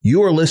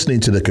You are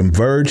listening to the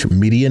Converge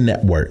Media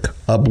Network,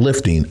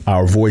 uplifting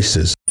our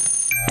voices.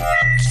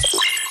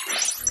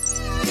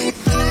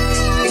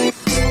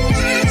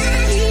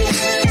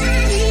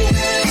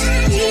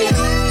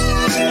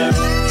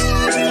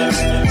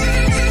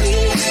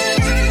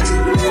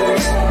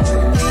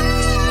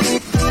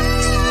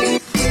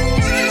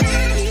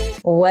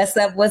 What's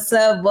up? What's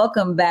up?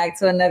 Welcome back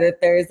to another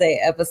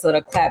Thursday episode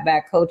of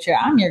Clapback Culture.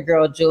 I'm your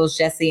girl, Jules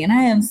Jessie, and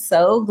I am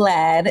so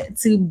glad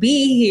to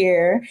be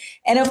here.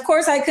 And of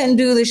course, I couldn't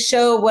do the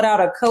show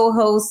without a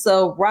co-host.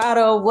 So,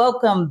 Rado,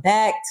 welcome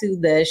back to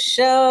the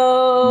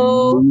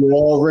show. You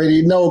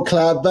already know,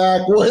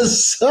 Clapback.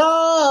 What's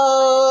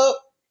up?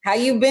 How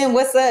you been?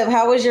 What's up?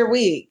 How was your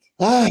week?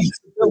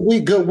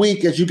 Good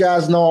week. As you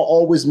guys know, I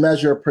always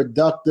measure a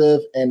productive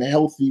and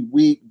healthy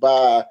week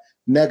by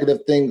negative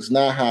things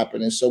not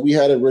happening. So we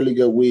had a really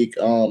good week.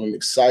 I'm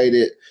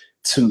excited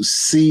to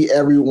see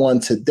everyone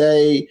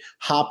today.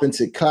 Hop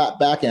into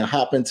Clapback and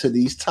hop into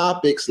these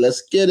topics.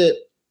 Let's get it.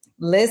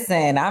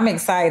 Listen, I'm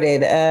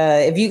excited.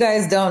 If you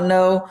guys don't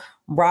know,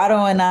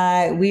 Rado and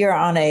I, we are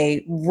on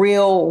a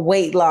real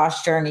weight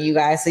loss journey, you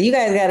guys. So you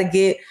guys got to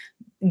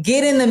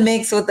get in the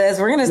mix with us.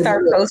 We're going to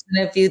start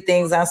posting a few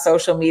things on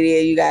social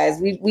media, you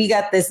guys. We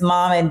got this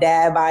mom and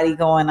dad body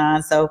going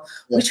on. So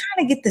we're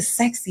trying to get the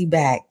sexy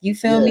back. You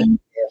feel me?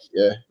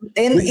 Yeah.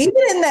 And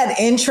even in that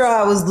intro,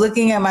 I was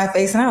looking at my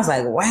face and I was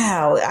like,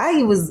 wow,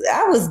 I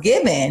was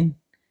giving.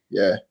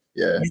 Yeah.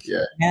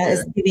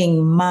 It's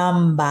giving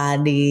mom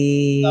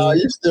body. No,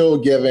 you're still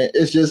giving.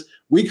 It's just,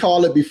 we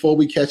call it before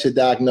we catch a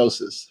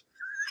diagnosis.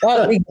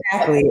 Oh,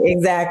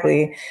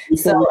 exactly.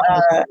 So,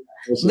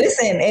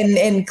 listen,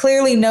 and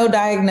clearly no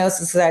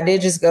diagnosis. I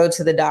did just go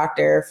to the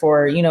doctor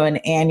for, an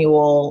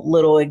annual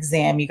little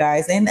exam, you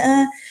guys. And,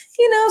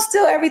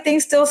 still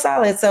everything's still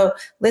solid. So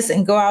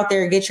listen, go out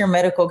there, get your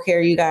medical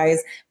care, you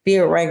guys. Be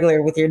a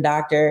regular with your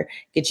doctor,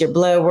 get your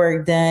blood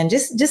work done.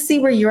 Just see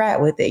where you're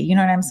at with it. You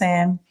know what I'm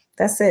saying?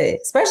 That's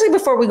it. Especially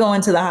before we go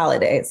into the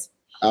holidays.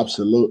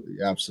 Absolutely.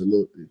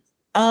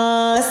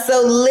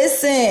 So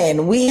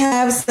listen, we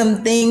have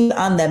some things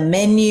on the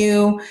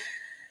menu.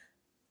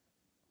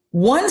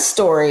 One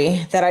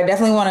story that I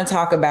definitely want to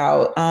talk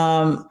about.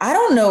 I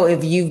don't know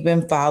if you've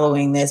been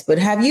following this, but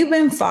have you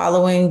been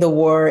following the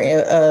war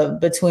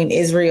between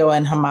Israel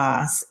and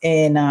Hamas?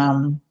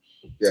 And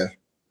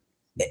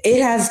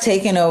it has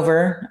taken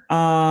over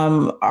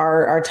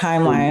our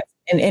timeline,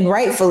 and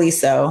rightfully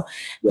so.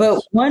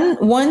 Yes. But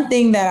one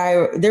thing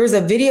that there was a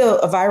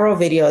viral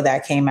video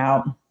that came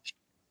out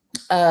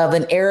of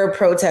an Arab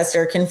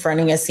protester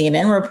confronting a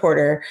CNN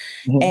reporter,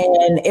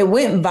 and it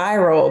went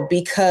viral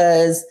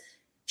because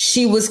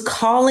she was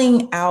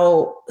calling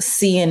out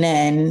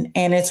CNN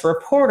and its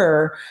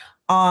reporter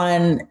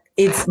on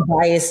its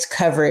biased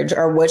coverage,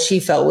 or what she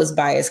felt was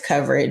biased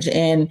coverage.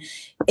 And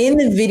in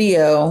the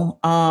video,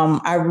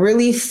 I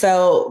really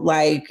felt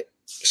like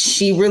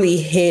she really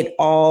hit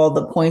all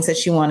the points that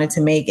she wanted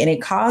to make. And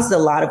it caused a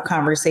lot of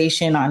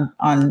conversation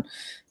on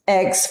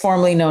X,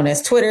 formerly known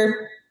as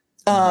Twitter,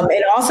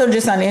 and also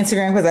just on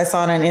Instagram, because I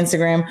saw it on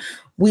Instagram.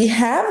 We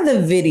have the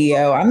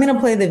video. I'm going to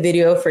play the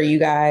video for you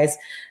guys.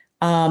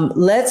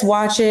 Let's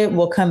watch it.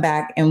 We'll come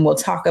back and we'll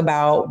talk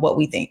about what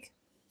we think.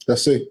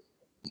 Let's see.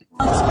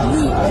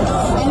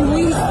 And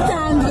we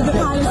stand with the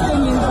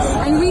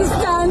Palestinians, and we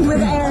stand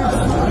with Arabs,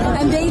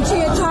 and they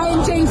try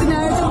and change the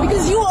narrative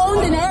because you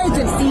own the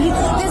narrative. See,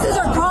 this is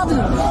our problem.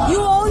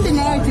 You own the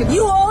narrative.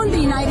 You own the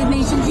United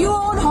Nations. You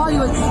own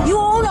Hollywood. You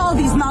own all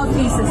these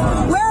mouthpieces.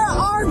 Where are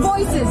our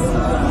voices?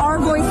 Our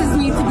voices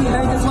need to be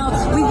heard as well.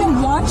 We've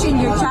been watching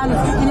your channel,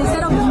 and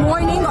instead of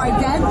mourning our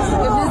dead,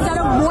 instead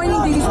of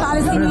mourning these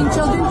Palestinian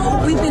children,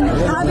 we've been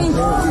having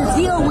to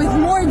deal with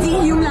more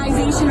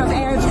dehumanization of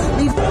Arabs.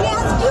 We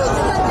ask you to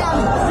condemn.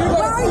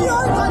 Where are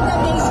your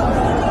condemnation?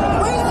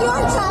 Where's your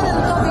channel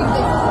covering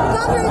this?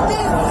 Cover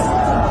this.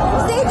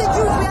 Say the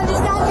truth. We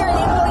understand you're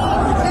an employee.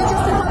 You're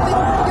just a puppet.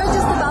 You're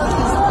just a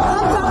mouthpiece.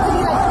 Come talk to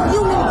me like a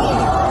human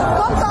being.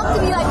 Come talk to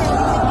me like a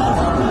human being.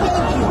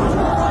 Thank you.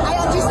 I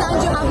understand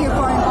you have your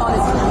foreign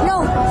policy.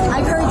 No,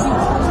 I've heard you.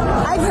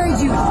 I've heard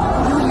you.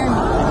 You hear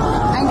me.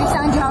 I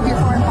understand you have your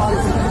foreign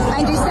policy. I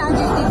understand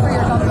you speak for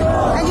your government.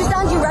 I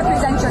understand you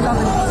represent your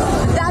government.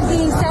 That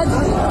being said,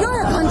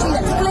 you're a country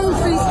that's claimed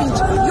free speech.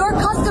 Your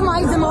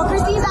customized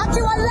democracy is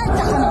actually what led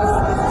to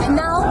Hamas. And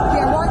now we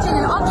are watching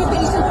an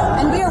occupation,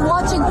 and we are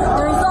watching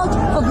the result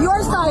of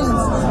your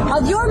silence,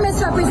 of your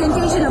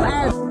misrepresentation of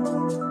Arabs.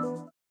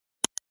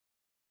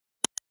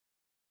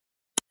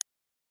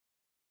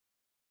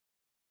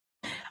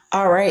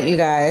 All right, you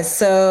guys.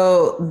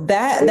 So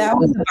that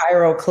was a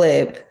viral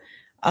clip.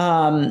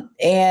 And,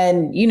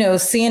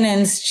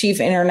 CNN's chief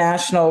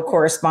international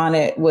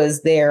correspondent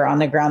was there on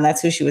the ground. That's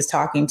who she was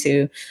talking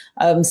to.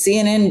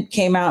 CNN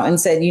came out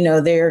and said,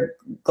 they're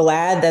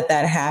glad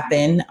that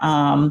happened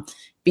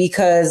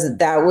because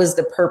that was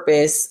the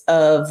purpose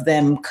of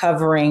them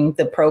covering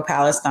the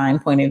pro-Palestine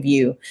point of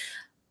view.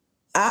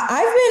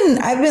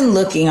 I've been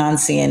looking on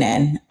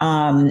CNN,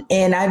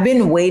 and I've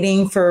been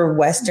waiting for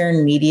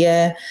Western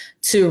media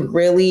to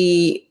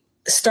really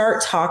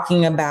start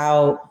talking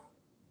about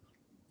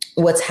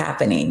what's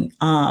happening.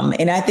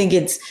 And I think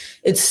it's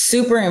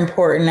super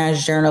important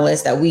as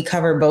journalists that we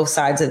cover both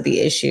sides of the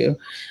issue.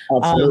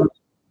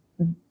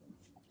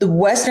 The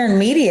Western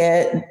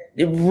media,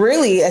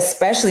 really,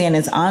 especially in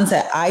its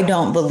onset, I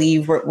don't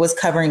believe was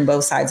covering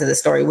both sides of the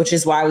story, which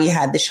is why we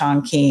had the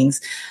Sean Kings,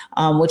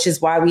 which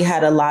is why we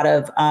had a lot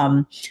of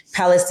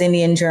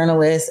Palestinian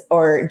journalists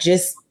or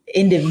just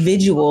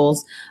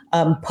individuals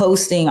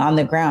posting on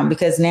the ground,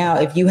 because now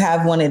if you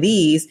have one of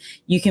these,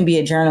 you can be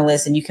a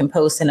journalist and you can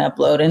post and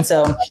upload. And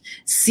so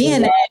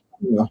CNN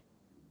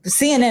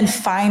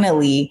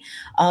finally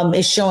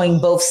is showing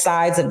both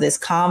sides of this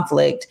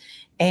conflict.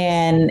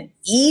 And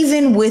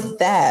even with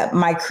that,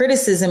 my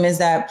criticism is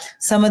that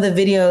some of the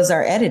videos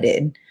are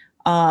edited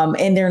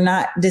and they're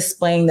not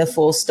displaying the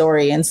full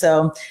story. And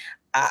so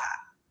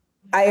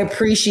I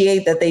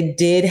appreciate that they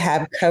did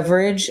have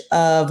coverage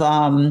of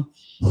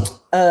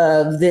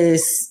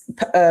this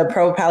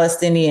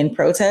pro-Palestinian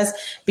protest,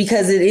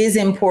 because it is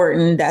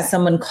important that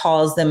someone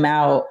calls them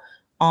out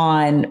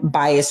on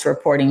biased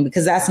reporting,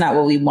 because that's not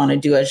what we want to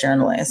do as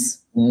journalists.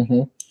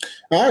 Mm-hmm.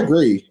 I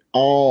agree.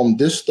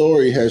 This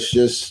story has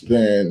just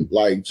been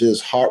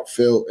just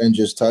heartfelt and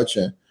just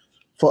touching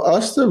for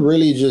us to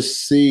really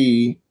just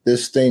see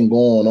this thing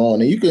going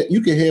on. And you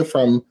could hear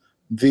from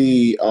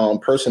the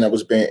person that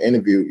was being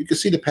interviewed. You could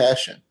see the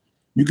passion.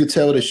 You could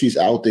tell that she's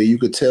out there. You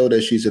could tell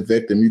that she's a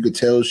victim. You could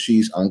tell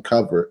she's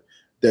uncovered,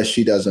 that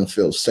she doesn't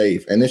feel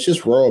safe. And it's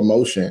just raw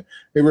emotion.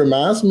 It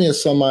reminds me of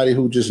somebody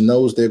who just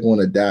knows they're going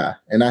to die.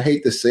 And I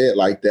hate to say it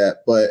like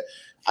that, but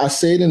I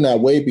say it in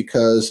that way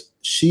because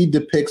she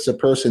depicts a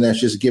person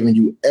that's just giving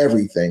you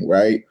everything,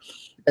 right?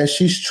 And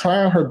she's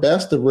trying her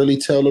best to really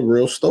tell the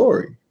real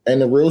story.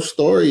 And the real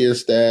story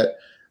is that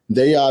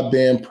they are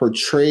being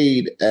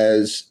portrayed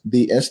as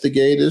the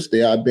instigators.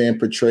 They are being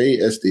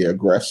portrayed as the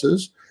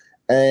aggressors.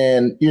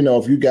 And,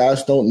 if you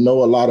guys don't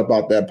know a lot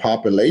about that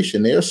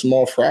population, they're a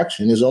small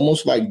fraction. It's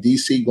almost like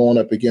DC going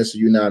up against the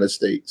United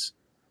States.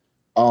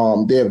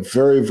 They're a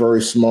very,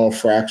 very small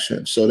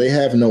fraction. So they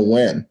have no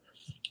win.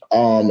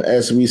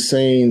 As we've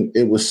seen,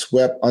 it was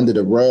swept under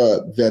the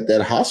rug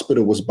that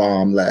hospital was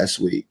bombed last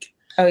week.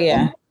 Oh,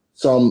 yeah.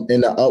 Some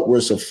in the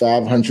upwards of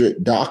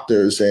 500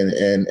 doctors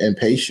and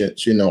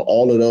patients,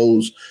 all of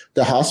those.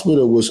 The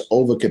hospital was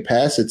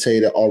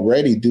overcapacitated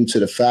already due to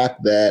the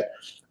fact that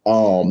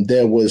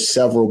there was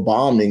several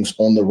bombings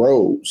on the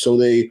road. So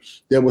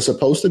there was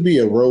supposed to be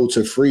a road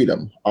to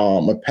freedom,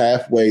 a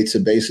pathway to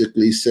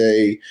basically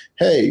say,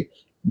 hey,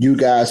 you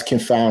guys can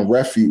find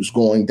refuge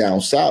going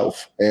down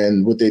south.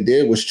 And what they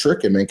did was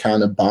trick him and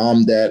kind of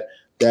bomb that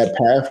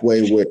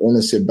pathway where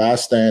innocent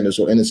bystanders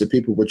or innocent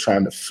people were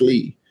trying to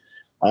flee.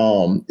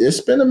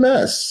 It's been a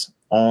mess.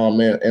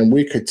 And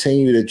we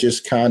continue to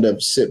just kind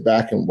of sit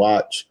back and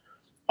watch.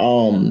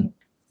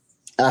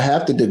 I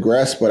have to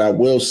digress, but I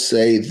will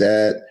say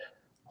that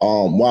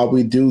while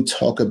we do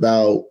talk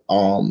about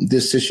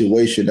this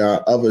situation, there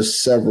are other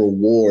several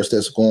wars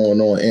that's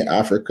going on in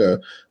Africa.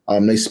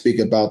 They speak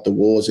about the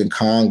wars in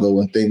Congo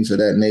and things of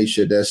that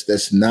nature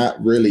that's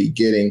not really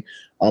getting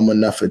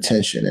enough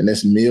attention. And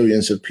there's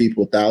millions of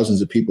people,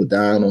 thousands of people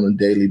dying on a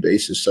daily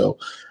basis. So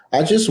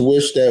I just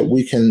wish that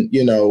we can,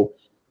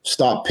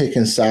 stop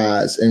picking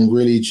sides and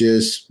really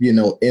just,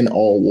 end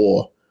all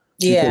war.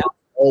 Yeah. Because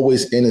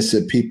always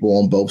innocent people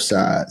on both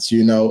sides,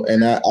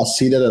 and I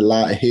see that a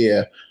lot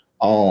here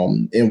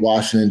in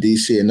Washington,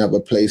 D.C. and other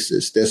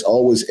places. There's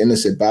always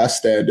innocent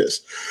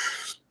bystanders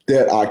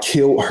that are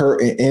killed,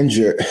 hurt, and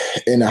injured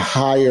in a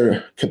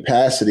higher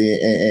capacity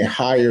and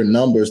higher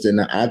numbers than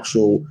the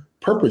actual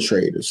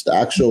perpetrators, the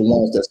actual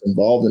ones that's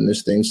involved in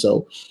this thing.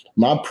 So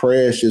my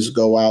prayers just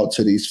go out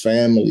to these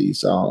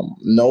families.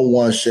 No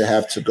one should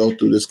have to go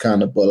through this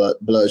kind of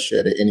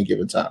bloodshed at any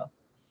given time.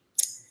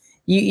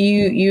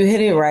 You hit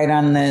it right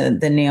on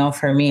the nail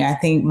for me. I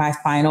think my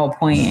final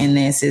point in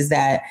this is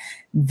that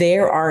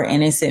there are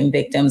innocent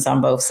victims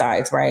on both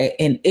sides, right?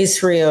 In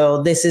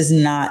Israel, this is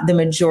not, the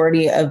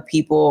majority of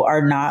people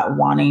are not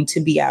wanting to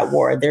be at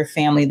war. Their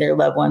family, their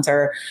loved ones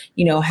are,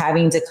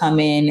 having to come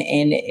in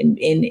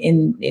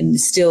and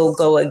still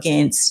go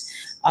against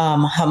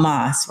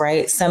Hamas,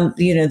 right? Some,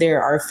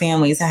 there are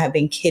families that have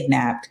been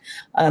kidnapped,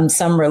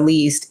 some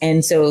released.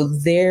 And so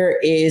there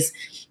is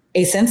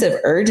a sense of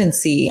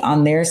urgency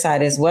on their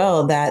side as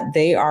well, that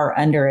they are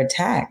under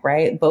attack,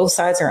 right? Both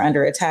sides are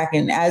under attack.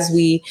 And as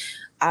we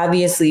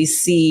obviously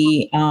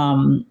see,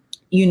 the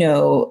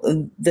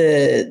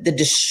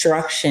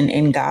destruction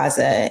in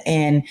Gaza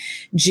and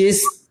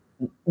just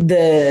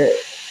the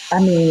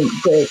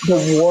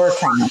war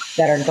crimes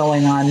that are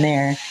going on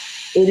there,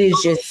 it is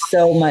just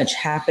so much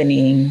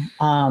happening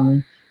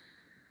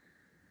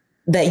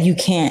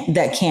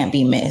that can't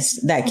be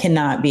missed, that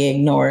cannot be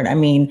ignored. I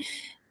mean,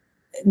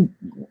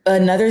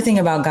 another thing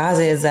about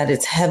Gaza is that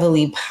it's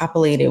heavily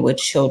populated with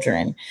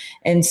children.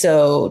 And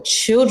so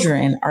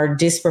children are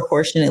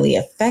disproportionately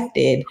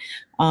affected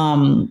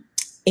in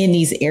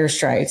these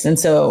airstrikes. And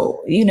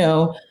so,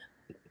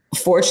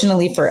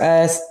 fortunately for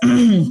us,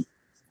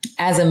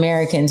 as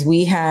Americans,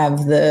 we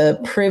have the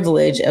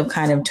privilege of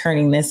kind of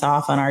turning this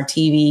off on our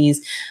TVs,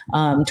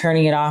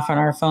 turning it off on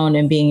our phone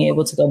and being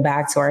able to go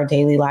back to our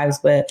daily lives.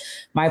 But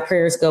my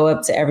prayers go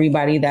up to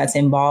everybody that's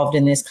involved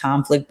in this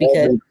conflict,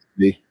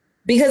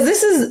 because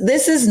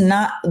this is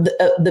not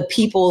the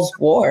people's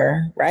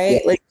war,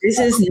 right? Like this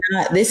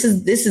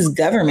is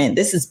government.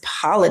 This is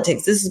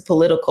politics. This is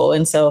political.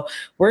 And so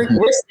we're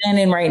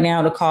standing right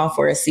now to call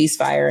for a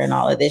ceasefire and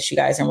all of this, you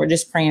guys. And we're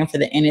just praying for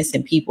the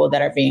innocent people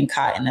that are being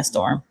caught in the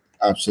storm.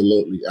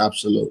 Absolutely.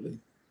 Absolutely.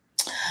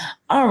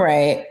 All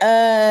right.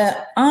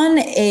 On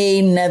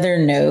another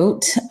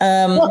note,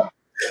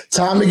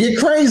 time to get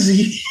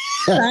crazy.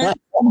 Time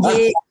to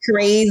get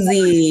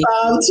crazy.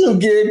 Time to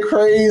get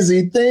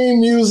crazy.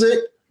 Theme music.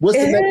 What's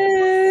the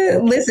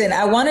next? Listen,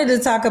 I wanted to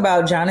talk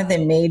about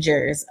Jonathan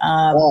Majors.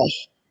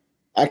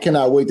 I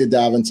cannot wait to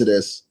dive into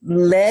this.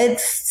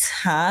 Let's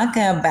talk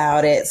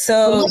about it.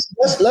 So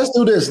let's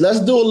do this.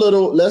 Let's do a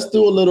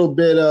little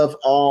bit of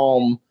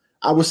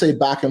I would say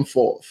back and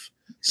forth.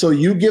 So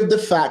you give the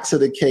facts of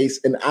the case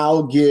and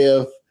I'll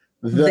give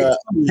the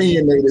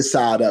opinionated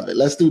side of it.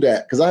 Let's do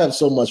that because I have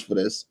so much for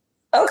this.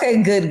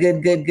 Okay, good.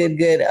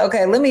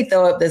 Okay, let me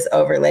throw up this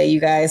overlay, you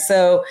guys.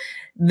 So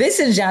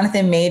this is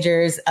Jonathan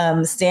Majors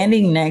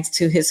standing next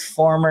to his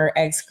former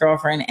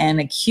ex-girlfriend and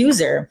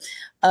accuser.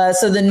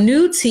 So the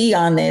new tea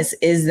on this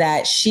is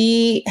that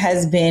she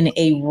has been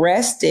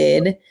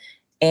arrested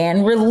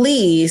and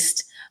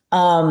released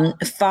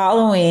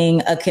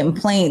following a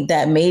complaint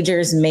that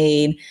Majors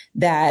made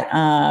that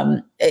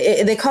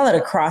they call it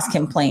a cross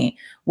complaint,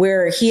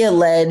 where he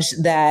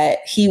alleged that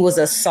he was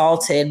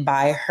assaulted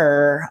by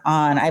her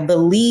on, I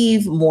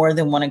believe, more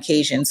than one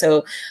occasion.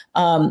 So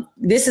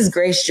this is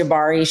Grace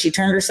Jabari. She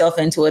turned herself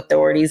into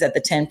authorities at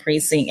the 10th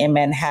precinct in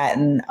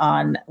Manhattan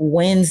on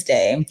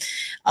Wednesday.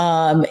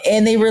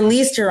 And they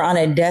released her on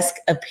a desk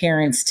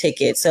appearance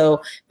ticket.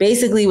 So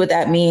basically what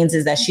that means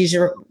is that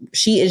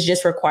she is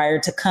just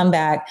required to come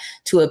back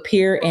to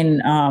appear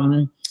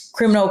in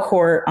criminal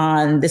court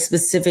on the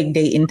specific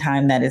date and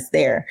time that is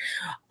there.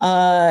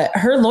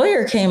 Her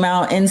lawyer came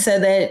out and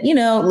said that,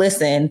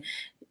 listen,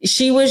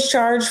 she was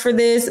charged for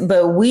this,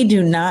 but we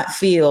do not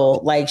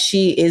feel like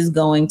she is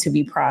going to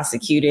be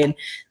prosecuted.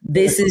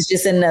 This is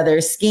just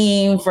another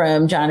scheme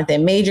from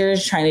Jonathan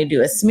Majors trying to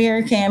do a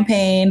smear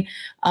campaign.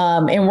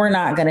 And we're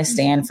not going to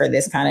stand for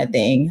this kind of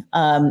thing.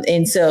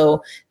 And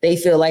so they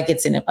feel like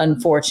it's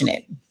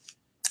unfortunate.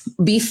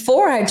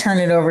 Before I turn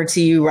it over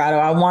to you, Rado,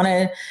 I want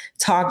to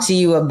talk to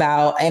you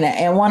about, and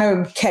I want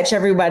to catch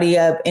everybody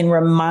up and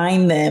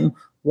remind them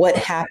what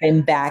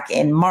happened back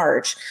in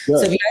March. Good.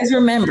 So if you guys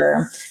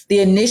remember, the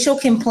initial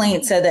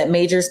complaint said that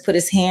Majors put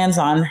his hands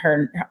on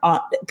her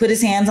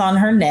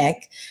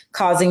neck,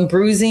 causing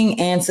bruising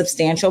and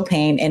substantial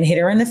pain, and hit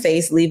her in the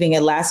face, leaving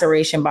a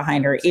laceration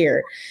behind her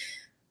ear.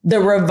 The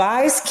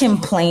revised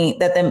complaint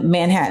that the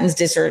Manhattan's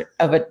District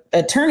of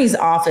Attorney's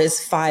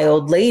Office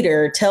filed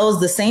later tells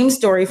the same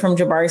story from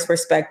Jabari's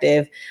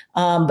perspective,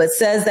 but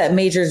says that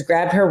Majors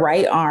grabbed her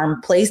right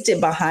arm, placed it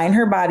behind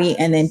her body,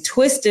 and then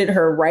twisted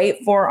her right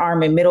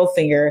forearm and middle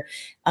finger.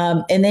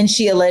 And then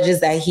she alleges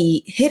that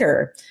he hit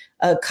her,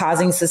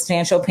 causing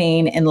substantial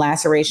pain and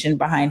laceration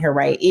behind her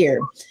right ear.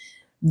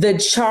 The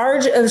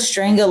charge of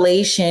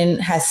strangulation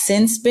has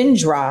since been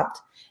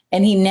dropped,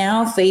 and he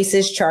now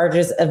faces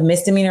charges of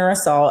misdemeanor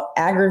assault,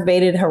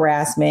 aggravated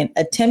harassment,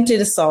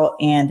 attempted assault,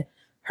 and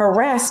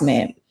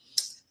harassment.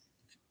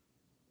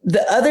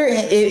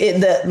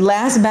 The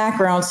last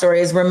background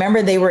story is,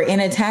 remember, they were in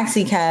a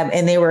taxi cab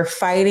and they were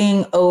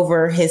fighting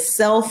over his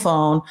cell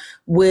phone,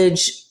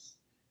 which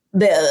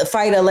the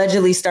fight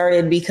allegedly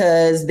started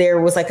because there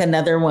was like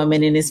another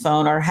woman in his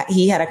phone, or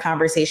he had a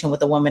conversation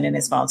with a woman in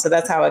his phone. So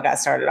that's how it got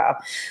started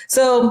off.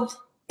 So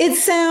it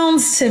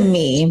sounds to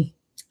me,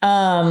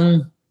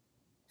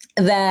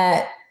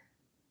 that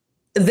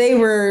they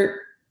were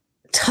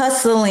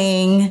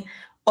tussling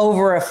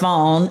over a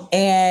phone.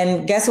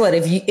 And guess what?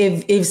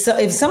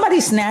 If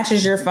somebody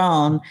snatches your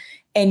phone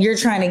and you're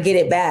trying to get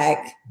it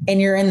back and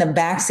you're in the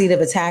backseat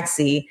of a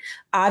taxi,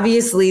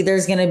 obviously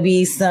there's going to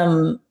be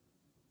some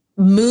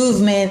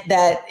movement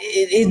that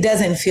it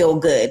doesn't feel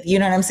good. You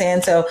know what I'm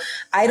saying? So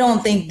I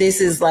don't think this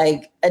is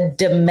like a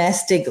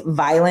domestic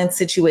violence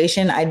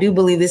situation. I do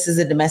believe this is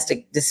a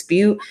domestic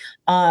dispute.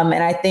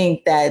 And I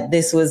think that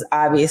this was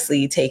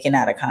obviously taken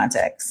out of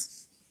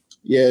context.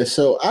 Yeah.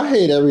 So I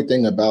hate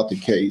everything about the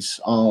case.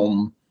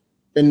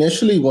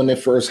 Initially, when it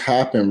first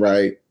happened,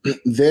 right,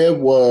 there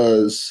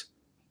was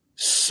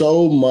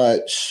so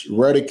much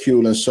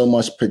ridicule and so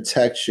much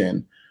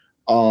protection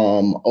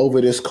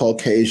over this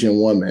Caucasian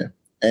woman.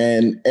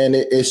 And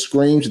it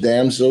screams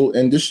damsel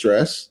in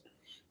distress.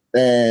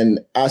 And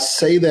I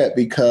say that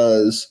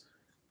because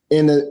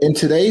in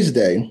today's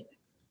day,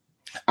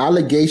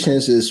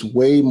 allegations is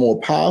way more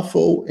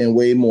powerful and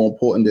way more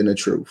important than the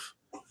truth.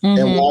 Mm-hmm.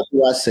 And why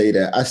do I say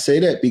that? I say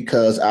that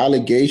because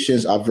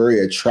allegations are very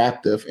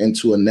attractive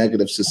into a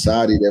negative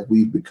society that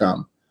we've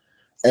become.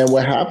 And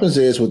what happens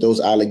is with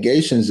those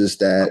allegations is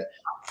that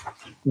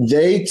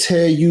They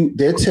tear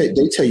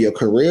your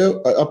career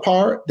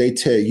apart. They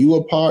tear you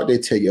apart. They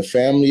tear your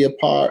family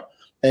apart.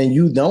 And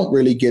you don't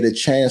really get a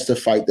chance to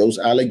fight those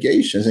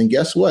allegations. And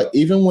guess what?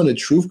 Even when the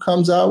truth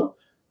comes out,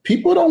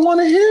 people don't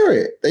want to hear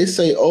it. They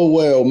say, oh,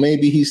 well,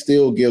 maybe he's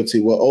still guilty.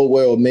 Well, oh,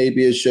 well,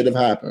 maybe it should have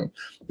happened.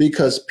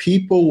 Because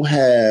people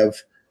have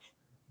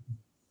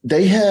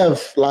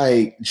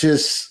like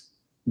just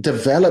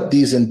developed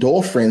these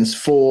endorphins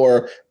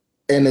for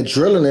and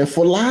adrenaline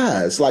for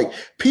lies. Like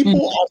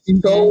people are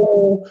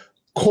so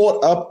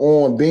caught up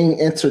on being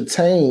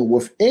entertained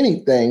with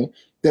anything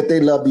that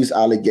they love these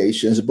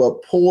allegations.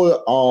 But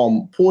poor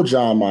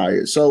John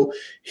Myers. So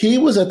he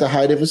was at the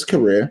height of his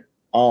career.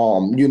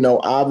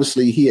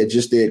 Obviously he had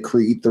just did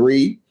Creed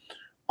 3.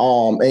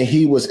 And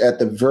he was at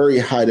the very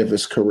height of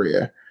his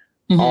career.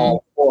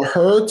 For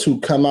her to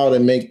come out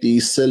and make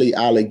these silly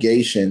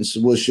allegations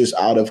was just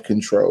out of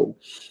control.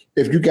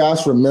 If you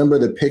guys remember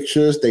the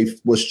pictures, they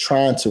was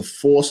trying to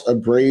force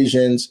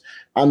abrasions.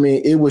 I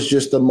mean, it was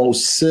just the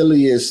most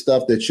silliest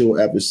stuff that you'll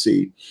ever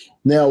see.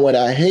 Now, what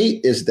I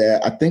hate is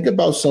that I think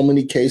about so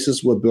many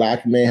cases where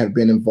Black men have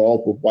been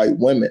involved with white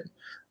women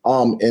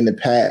in the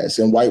past,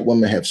 and white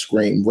women have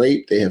screamed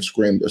rape, they have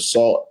screamed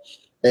assault,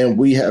 and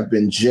we have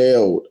been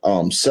jailed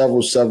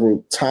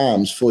several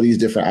times for these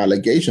different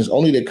allegations,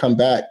 only to come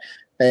back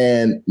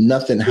and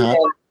nothing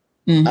happened.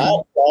 I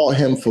applaud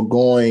him for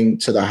going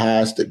to the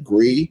highest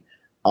degree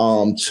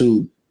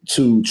to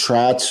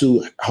try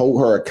to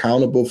hold her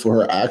accountable for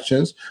her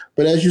actions.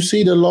 But as you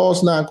see, the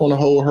law's not going to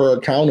hold her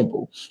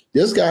accountable.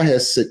 This guy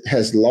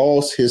has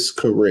lost his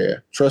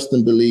career. Trust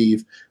and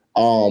believe.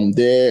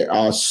 There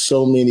are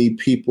so many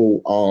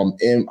people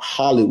in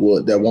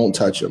Hollywood that won't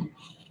touch him.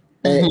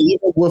 And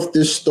even with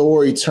this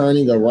story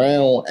turning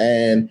around,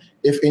 and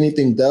if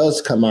anything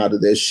does come out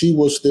of this, she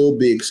will still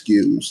be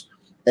excused.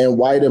 And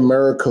white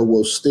America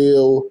will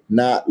still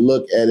not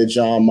look at a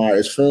John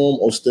Myers film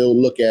or still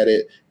look at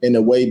it in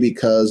a way,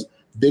 because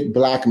big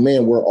Black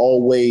men were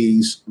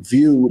always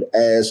viewed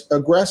as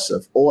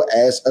aggressive or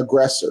as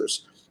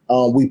aggressors.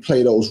 We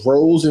play those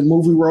roles in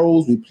movie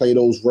roles. We play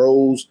those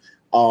roles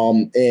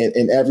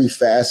in every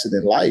facet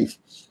in life.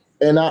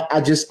 And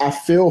I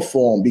feel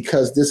for him,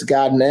 because this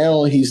guy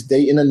now, he's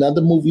dating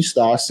another movie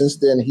star. Since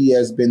then, he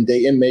has been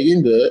dating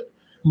Megan Good.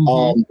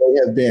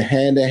 They have been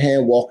hand in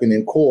hand walking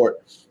in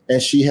court,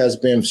 and she has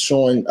been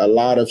showing a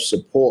lot of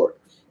support.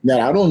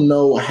 Now, I don't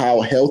know how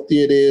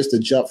healthy it is to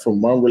jump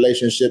from one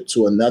relationship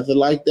to another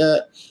like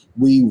that.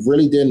 We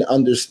really didn't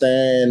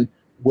understand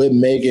where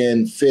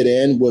Megan fit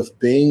in with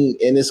being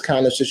in this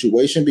kind of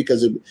situation,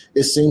 because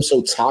it seems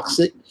so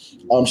toxic.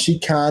 She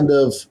kind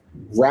of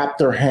wrapped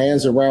her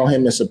hands around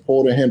him and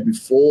supported him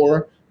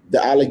before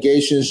the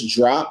allegations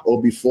dropped, or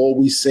before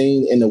we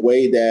seen in a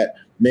way that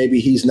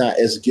maybe he's not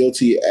as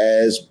guilty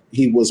as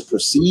he was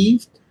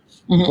perceived.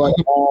 But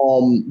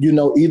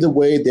either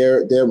way,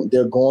 they're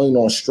going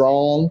on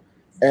strong,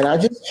 and I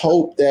just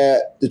hope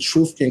that the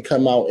truth can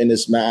come out in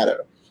this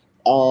matter.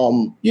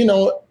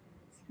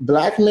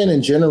 Black men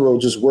in general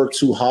just work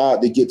too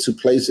hard to get to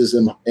places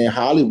in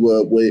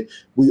Hollywood where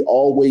we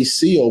always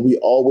see or we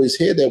always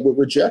hear that we're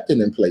rejected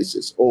in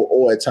places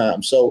or at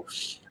times. So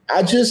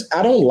I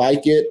don't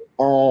like it.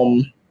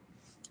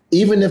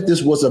 Even if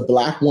this was a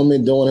Black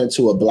woman doing it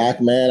to a Black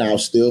man, I'll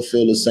still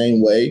feel the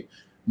same way.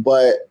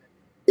 But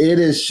it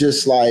is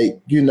just like,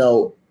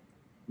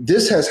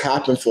 this has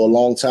happened for a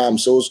long time.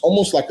 So it's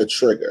almost like a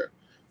trigger,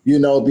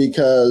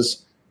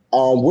 because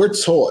we're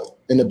taught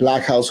in the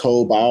Black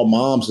household by our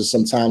moms and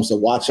sometimes to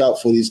watch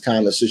out for these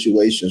kind of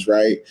situations,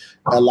 right?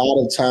 A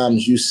lot of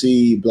times you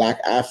see Black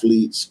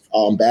athletes,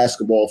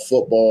 basketball,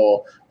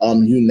 football,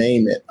 you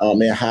name it,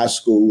 in high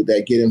school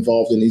that get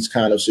involved in these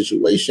kind of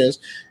situations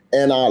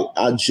and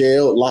are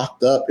jailed,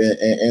 locked up,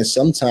 and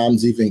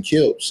sometimes even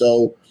killed.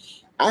 So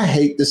I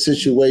hate the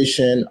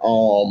situation.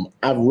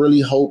 I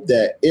really hope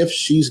that if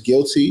she's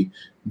guilty,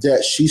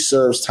 that she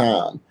serves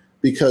time,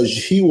 because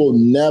he will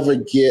never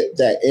get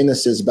that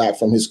innocence back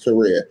from his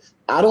career.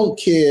 I don't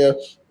care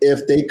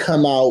if they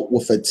come out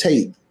with a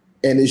tape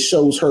and it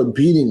shows her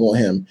beating on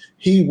him.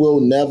 He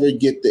will never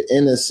get the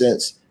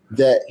innocence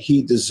that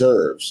he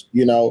deserves,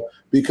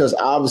 because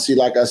obviously,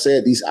 like I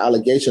said, these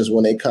allegations,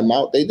 when they come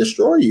out, they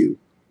destroy you.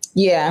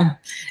 Yeah,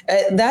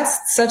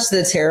 that's such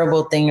the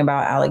terrible thing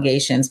about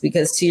allegations,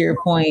 because to your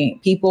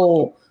point,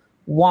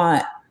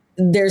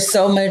 there's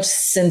so much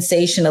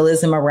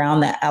sensationalism around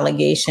that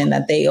allegation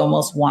that they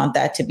almost want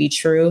that to be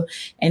true.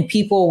 And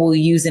people will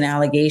use an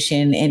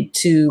allegation and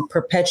to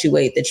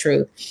perpetuate the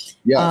truth.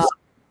 Yes.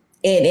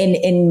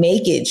 And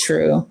make it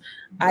true.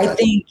 Right. I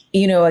think,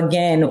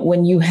 again,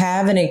 when you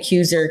have an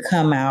accuser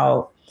come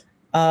out,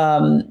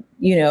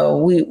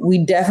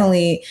 we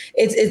definitely,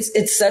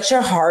 it's such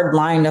a hard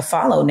line to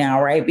follow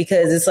now, right?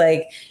 Because it's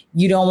like,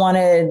 you don't want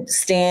to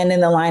stand in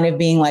the line of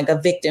being like a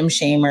victim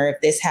shamer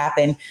if this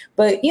happened.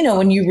 But,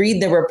 when you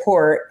read the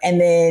report and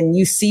then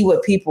you see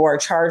what people are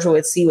charged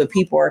with, see what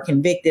people are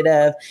convicted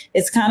of,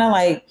 it's kind of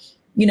like,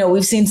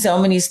 we've seen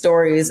so many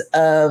stories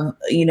of,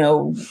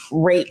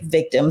 rape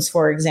victims,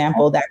 for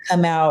example, that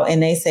come out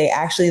and they say,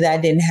 actually,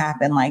 that didn't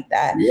happen like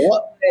that. Yep.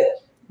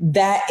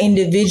 That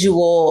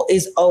individual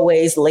is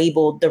always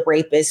labeled the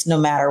rapist no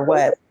matter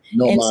what.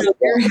 So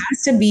there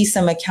has to be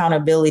some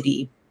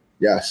accountability.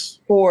 Yes.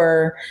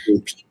 For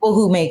people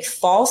who make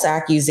false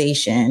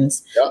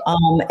accusations, yep.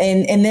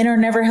 And then are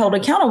never held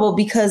accountable,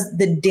 because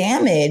the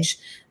damage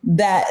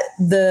that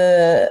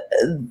the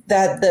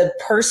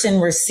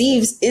person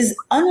receives is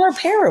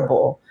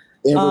unrepairable.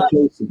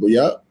 Irreplaceable,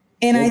 yep.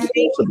 And I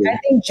think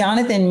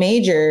Jonathan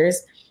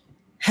Majors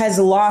has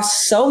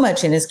lost so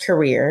much in his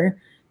career,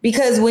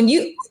 because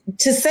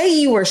to say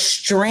you were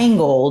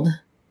strangled.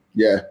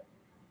 Yeah.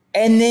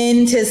 And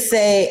then to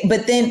say,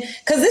 but then,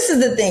 because this is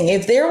the thing,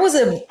 if there was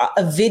a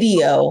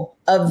video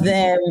of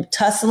them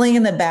tussling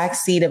in the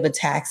backseat of a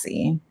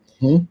taxi,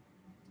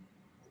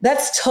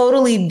 that's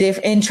totally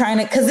different. And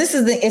because this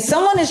is if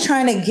someone is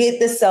trying to get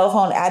the cell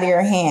phone out of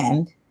your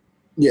hand,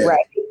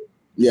 right?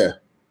 Yeah.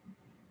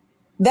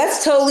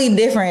 That's totally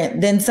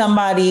different than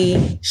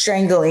somebody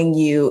strangling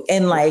you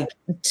and like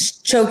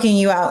choking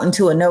you out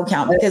into a no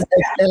count. Because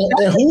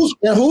and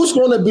who's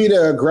going to be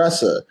the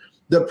aggressor?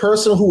 The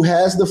person who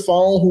has the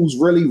phone, who's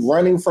really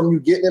running from you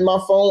getting in my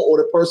phone, or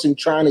the person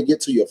trying to get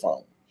to your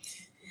phone?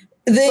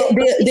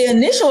 The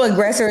initial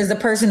aggressor is the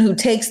person who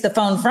takes the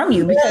phone from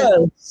you.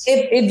 Because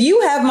if you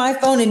have my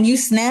phone and you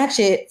snatch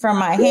it from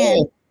my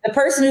hand, the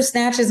person who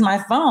snatches my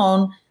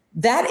phone,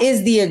 that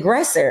is the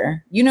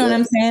aggressor. You know what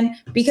I'm saying?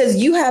 Because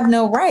you have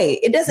no right.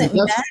 It doesn't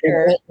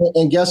matter.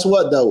 And guess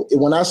what, though?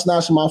 When I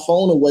snatch my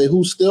phone away,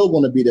 who's still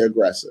going to be the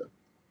aggressor?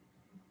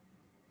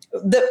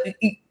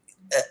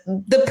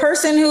 The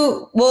person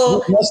who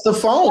wants the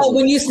phone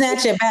when you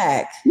snatch it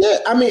back. Yeah,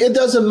 I mean, it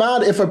doesn't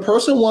matter if a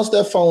person wants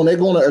that phone; they're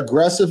going to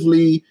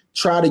aggressively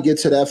try to get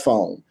to that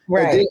phone.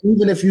 Right.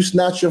 Even if you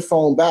snatch your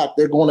phone back,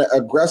 they're going to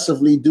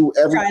aggressively do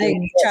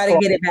everything. Try to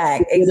get it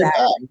back.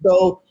 Exactly.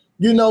 So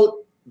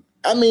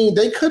I mean,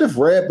 they could have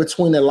read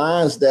between the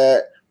lines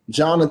that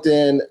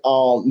Jonathan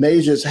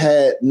Majors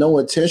had no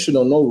intention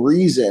or no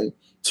reason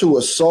to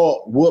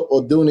assault, whoop,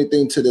 or do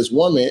anything to this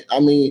woman. I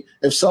mean,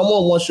 if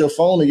someone wants your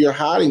phone and you're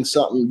hiding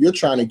something, you're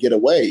trying to get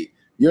away.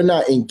 You're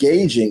not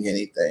engaging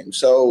anything.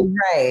 So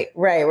right.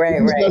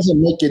 It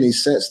doesn't make any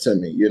sense to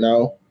me,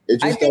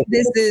 I think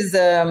this is,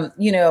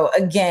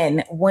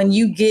 again, when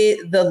you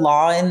get the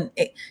law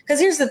because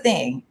here's the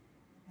thing,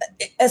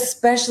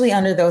 especially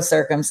under those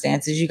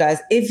circumstances, you guys,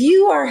 if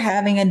you are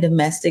having a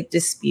domestic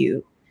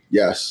dispute,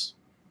 yes,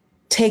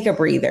 take a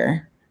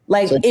breather.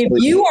 Like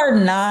if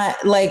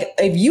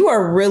you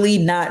are really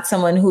not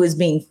someone who is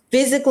being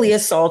physically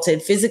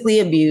assaulted, physically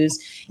abused,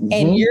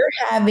 and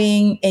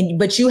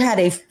but you had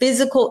a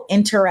physical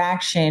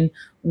interaction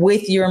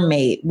with your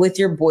mate, with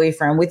your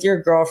boyfriend, with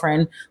your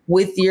girlfriend,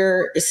 with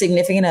your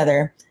significant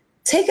other,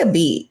 take a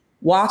beat,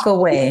 walk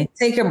away,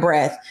 take a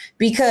breath,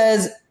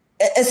 because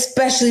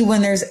especially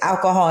when there's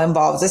alcohol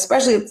involved,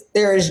 especially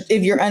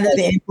if you're under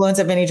the influence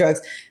of any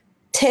drugs,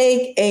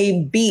 take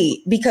a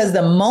beat, because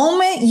the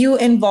moment you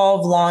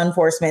involve law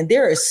enforcement,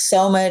 there is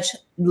so much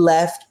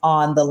left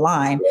on the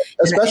line.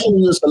 Especially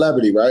when you're a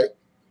celebrity, right?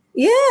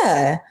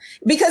 Yeah,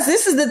 because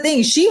this is the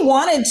thing. She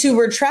wanted to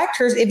retract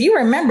hers. If you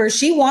remember,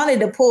 she wanted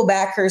to pull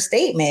back her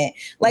statement.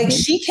 Like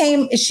she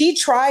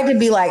tried to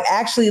be like,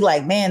 actually,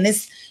 like, man,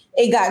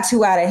 it got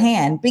too out of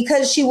hand,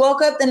 because she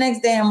woke up the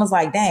next day and was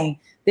like, dang,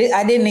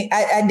 I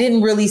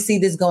didn't really see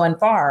this going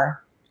far.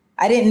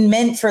 I didn't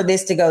meant for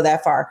this to go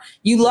that far.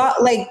 You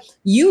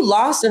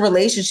lost a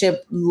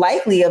relationship,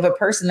 likely of a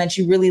person that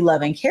you really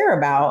love and care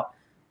about,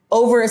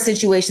 over a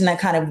situation that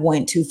kind of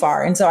went too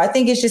far. And so I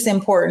think it's just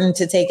important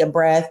to take a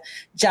breath.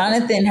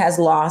 Jonathan has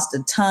lost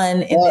a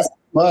ton.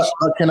 But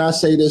can I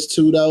say this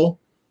too, though?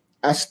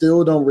 I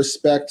still don't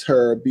respect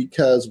her,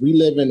 because we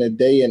live in a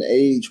day and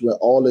age where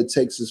all it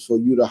takes is for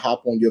you to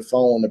hop on your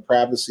phone in the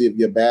privacy of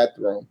your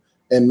bathroom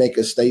and make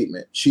a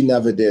statement. She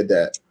never did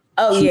that.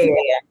 Oh, yeah.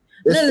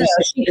 No.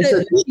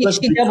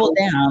 She doubled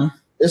down.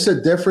 It's a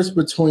difference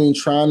between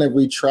trying to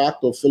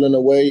retract or feeling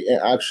away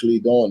and actually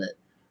doing it.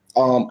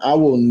 I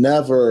will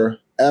never,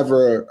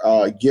 ever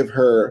give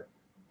her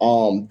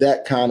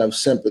that kind of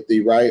sympathy,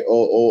 right?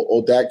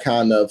 Or that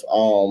kind of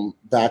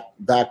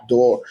back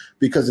door,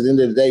 because at the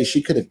end of the day,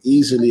 she could have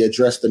easily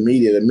addressed the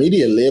media. The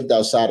media lived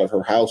outside of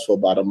her house for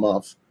about a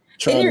month.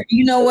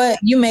 You know what?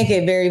 You make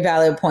a very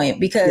valid point,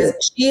 because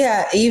she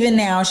has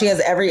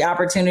every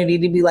opportunity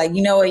to be like,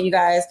 you know what, you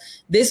guys,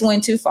 this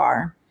went too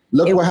far.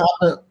 Look what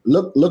happened.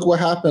 Look what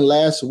happened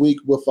last week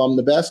with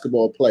the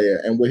basketball player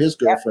and what his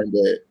girlfriend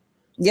did.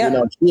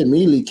 Yeah, she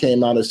immediately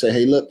came out and said,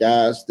 "Hey, look,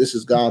 guys, this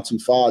has gone too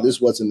far.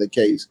 This wasn't the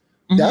case."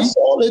 That's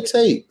all it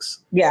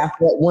takes. Yeah.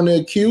 But when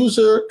the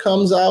accuser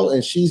comes out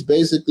and she's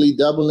basically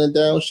doubling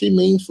down, she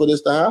means for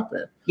this to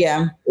happen.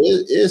 Yeah.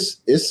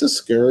 It's a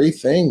scary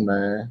thing,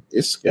 man.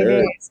 It's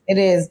scary. It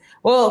is.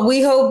 Well,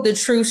 we hope the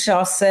truth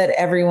shall set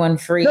everyone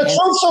free. The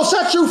truth shall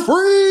set you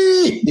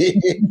free.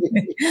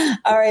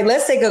 All right,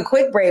 let's take a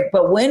quick break.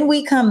 But when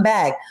we come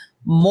back,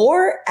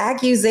 more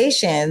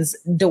accusations.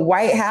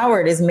 Dwight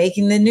Howard is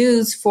making the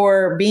news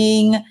for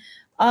being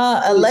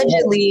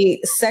allegedly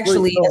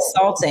sexually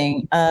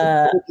assaulting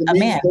a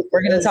man.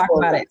 We're going to talk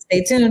about it.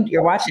 Stay tuned.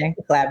 You're watching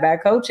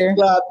Clapback Culture.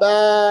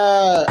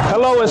 Clapback.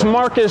 Hello, it's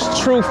Marcus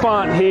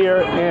Trufant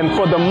here, and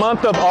for the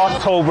month of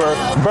October,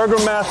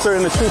 Burger Master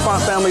and the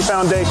Trufant Family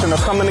Foundation are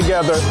coming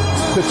together.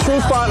 The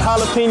Trufant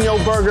Jalapeno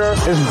Burger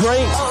is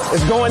great.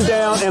 It's going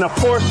down, and a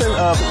portion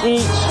of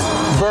each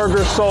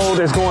burger sold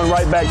is going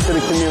right back to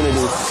the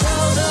community.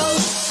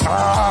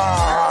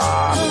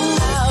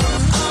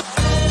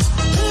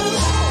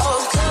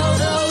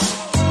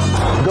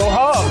 Go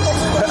Hawks!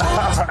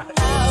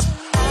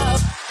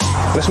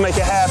 Let's make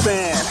it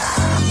happen.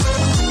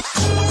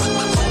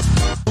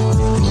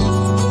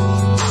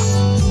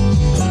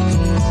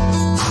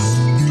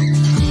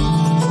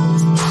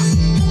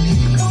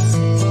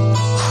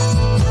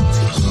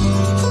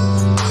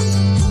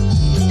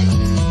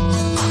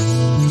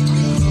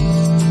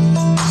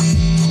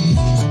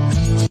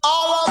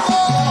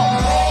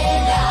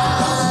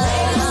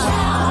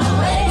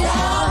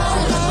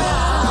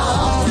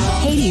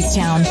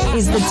 Town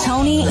is the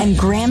Tony and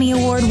Grammy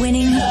Award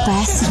winning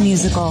Best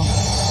Musical.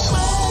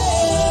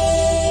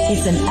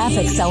 It's an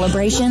epic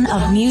celebration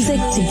of music,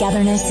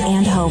 togetherness,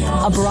 and hope.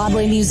 A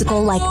Broadway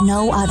musical like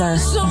no other.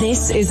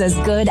 This is as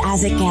good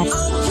as it gets.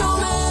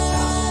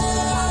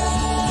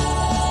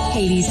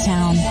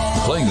 Hadestown.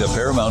 Playing the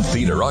Paramount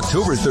Theater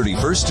October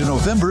 31st to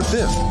November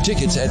 5th.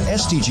 Tickets at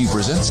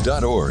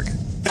stgpresents.org.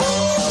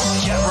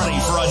 Get ready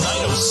for a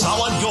night of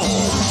solid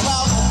gold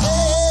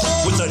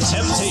with the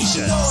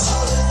Temptations.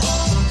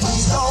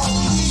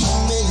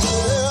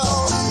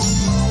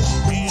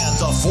 And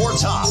the Four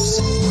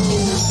Tops.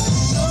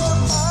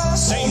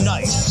 Same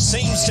night,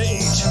 same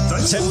stage. The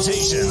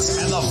Temptations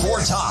and the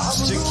Four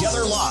Tops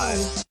together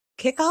live.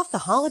 Kick off the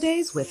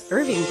holidays with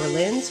Irving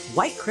Berlin's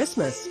White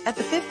Christmas at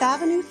the Fifth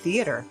Avenue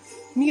Theater.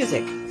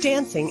 Music,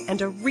 dancing,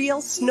 and a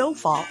real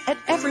snowfall at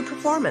every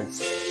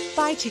performance.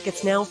 Buy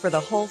tickets now for the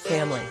whole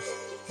family.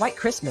 White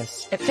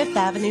Christmas at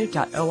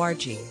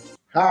fifthavenue.org.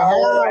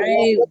 All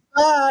right.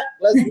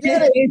 Let's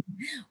get it.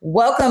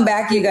 Welcome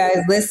back, you guys.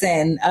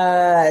 Listen,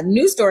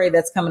 news story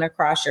that's coming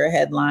across your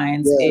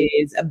headlines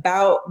is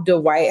about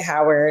Dwight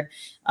Howard.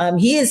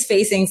 He is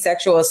facing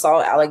sexual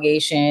assault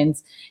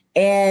allegations,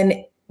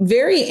 and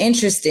very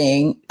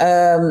interesting.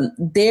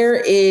 It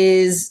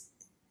is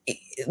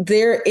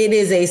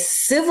a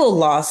civil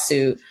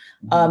lawsuit,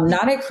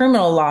 not a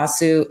criminal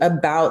lawsuit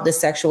about the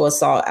sexual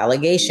assault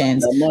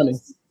allegations. That money.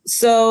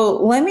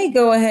 So let me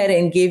go ahead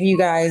and give you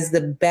guys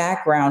the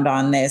background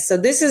on this. So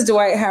this is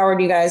Dwight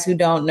Howard, you guys who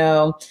don't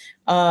know,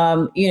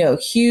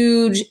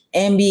 huge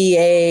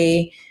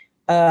NBA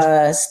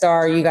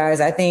star, you guys.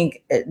 I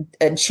think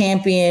a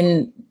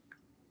champion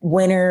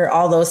winner,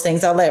 all those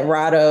things. I'll let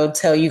Rado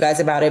tell you guys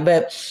about it.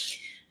 But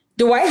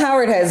Dwight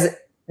Howard has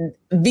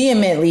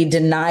vehemently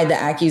denied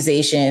the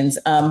accusations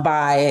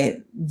by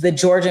the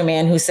Georgia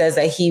man who says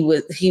that he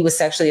was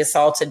sexually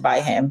assaulted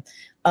by him.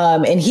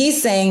 And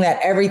he's saying that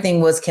everything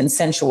was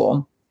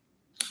consensual.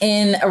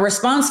 In a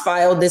response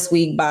filed this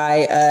week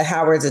by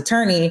Howard's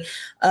attorney,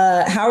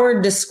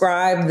 Howard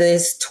described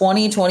this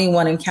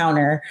 2021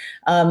 encounter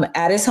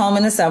at his home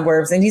in the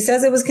suburbs, and he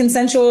says it was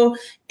consensual,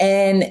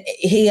 and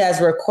he has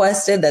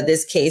requested that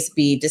this case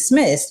be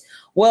dismissed.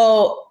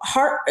 Well,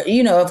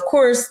 of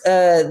course,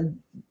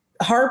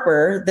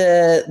 Harper,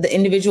 the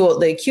individual,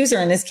 the accuser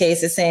in this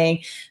case, is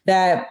saying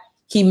that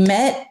he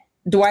met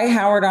Dwight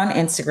Howard on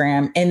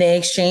Instagram and they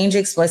exchanged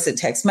explicit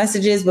text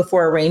messages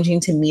before arranging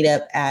to meet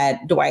up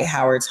at Dwight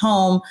Howard's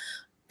home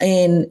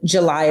in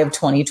July of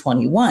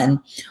 2021.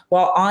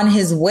 While on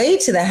his way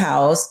to the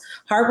house,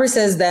 Harper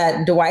says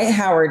that Dwight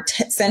Howard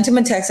sent him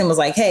a text and was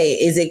like, "Hey,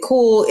 is it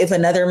cool if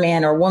another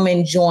man or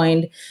woman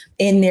joined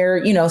in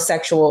their,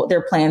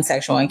 their planned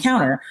sexual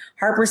encounter?"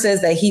 Harper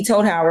says that he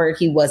told Howard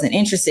he wasn't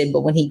interested,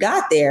 but when he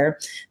got there,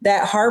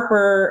 that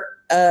Harper,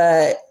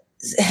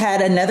 had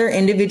another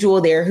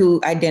individual there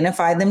who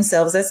identified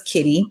themselves as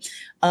Kitty.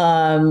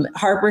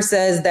 Harper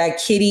says that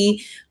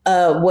Kitty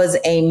was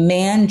a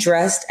man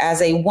dressed as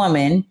a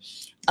woman,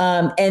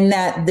 and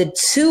that the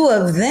two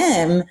of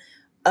them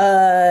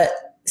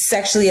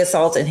sexually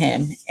assaulted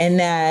him, and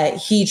that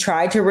he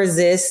tried to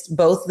resist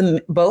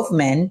both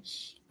men,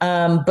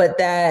 but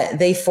that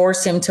they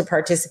forced him to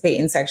participate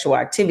in sexual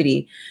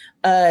activity.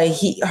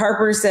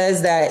 Harper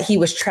says that he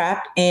was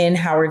trapped in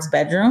Howard's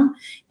bedroom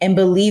and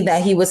believed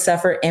that he would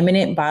suffer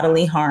imminent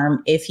bodily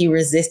harm if he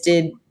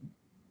resisted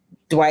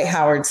Dwight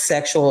Howard's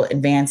sexual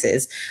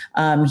advances.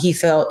 He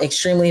felt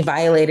extremely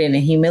violated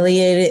and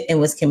humiliated and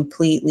was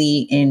completely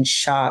in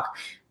shock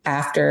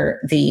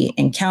after the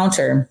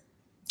encounter.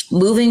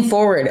 Moving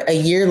forward, a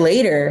year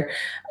later,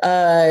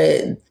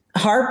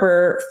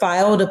 Harper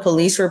filed a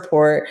police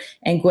report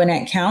in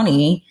Gwinnett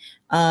County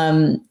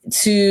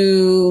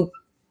to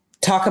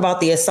talk about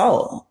the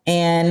assault.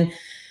 And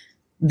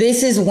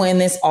this is when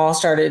this all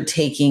started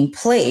taking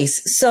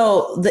place.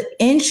 So the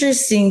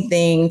interesting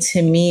thing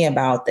to me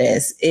about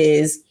this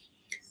is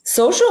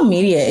social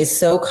media is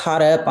so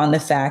caught up on the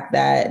fact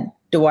that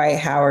Dwight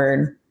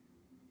Howard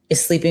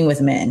is sleeping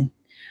with men.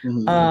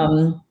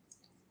 Mm-hmm.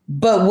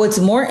 But what's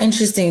more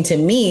interesting to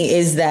me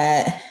is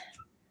that,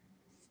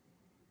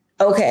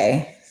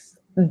 okay,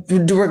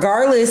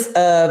 regardless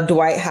of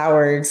Dwight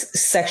Howard's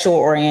sexual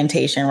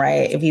orientation,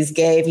 right? If he's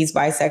gay, if he's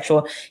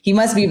bisexual, he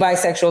must be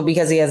bisexual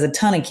because he has a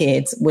ton of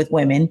kids with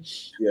women.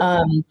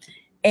 Yeah.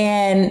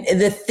 And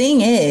the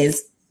thing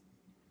is,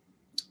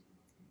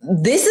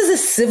 this is a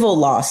civil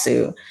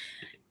lawsuit.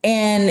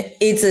 And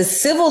it's a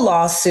civil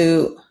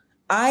lawsuit,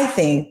 I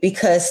think,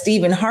 because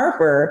Stephen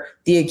Harper,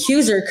 the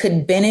accuser,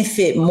 could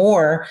benefit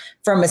more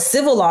from a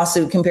civil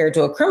lawsuit compared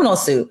to a criminal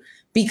suit,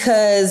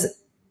 because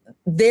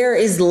there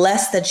is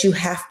less that you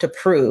have to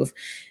prove.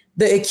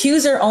 The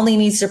accuser only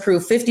needs to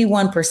prove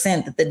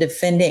 51% that the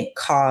defendant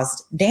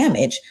caused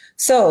damage.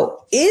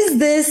 So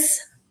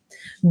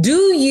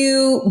do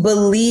you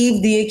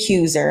believe the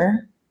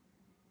accuser?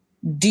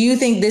 Do you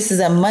think this is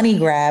a money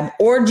grab?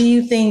 Or do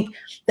you think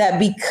that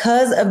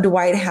because of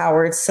Dwight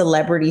Howard's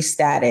celebrity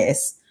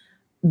status,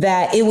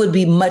 that it would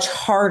be much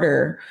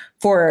harder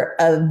for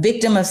a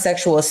victim of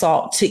sexual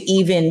assault to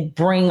even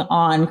bring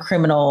on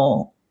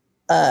criminal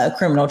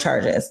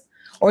charges?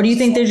 Or do you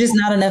think there's just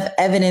not enough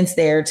evidence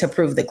there to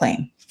prove the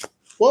claim?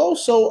 Well,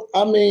 so,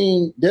 I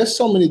mean, there's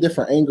so many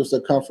different angles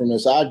that come from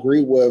this. I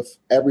agree with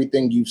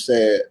everything you've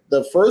said.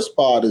 The first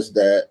part is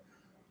that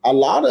a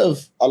lot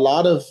of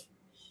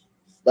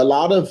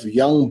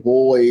young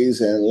boys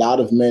and a lot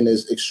of men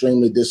is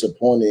extremely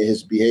disappointed in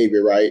his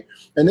behavior, right?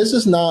 And this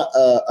is not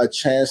a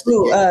chance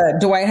to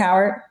Dwight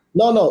Howard?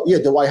 No, yeah,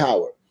 Dwight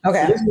Howard.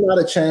 Okay. So this is not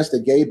a chance to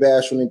gay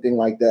bash or anything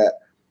like that.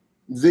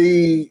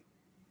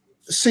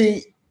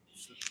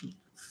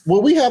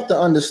 What we have to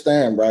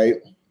understand, right,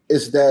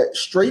 is that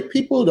straight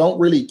people don't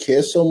really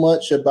care so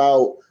much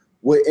about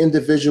what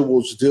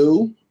individuals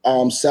do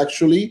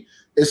sexually.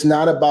 It's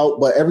not about,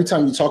 but every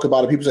time you talk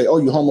about it, people say, oh,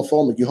 you're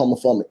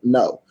homophobic.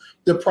 No.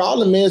 The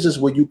problem is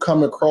when you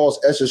come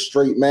across as a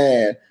straight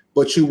man,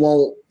 but you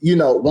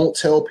won't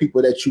tell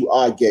people that you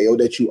are gay or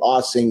that you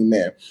are seeing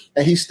men.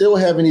 And he still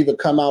haven't even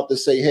come out to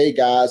say, hey,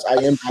 guys, I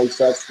am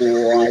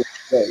bisexual or I'm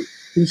gay.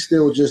 He's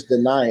still just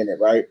denying it,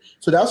 right?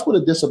 So that's where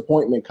the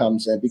disappointment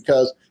comes in,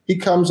 because he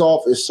comes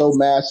off as so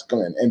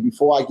masculine. And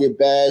before I get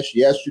bashed,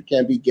 yes, you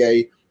can be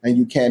gay and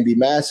you can be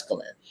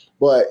masculine,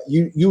 but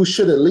you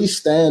should at least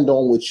stand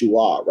on what you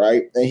are,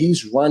 right? And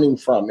he's running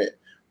from it.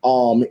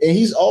 And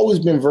he's always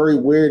been very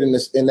weird in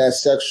that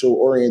sexual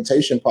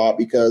orientation part,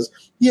 because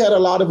he had a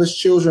lot of his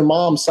children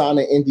moms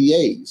signing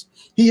NDAs.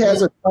 He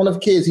has a ton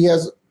of kids. He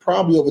has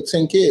probably over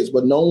 10 kids,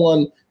 but no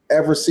one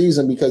ever sees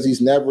him because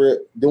he's never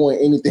doing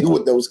anything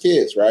with those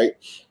kids, right?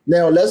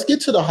 Now, let's get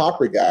to the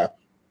Harper guy.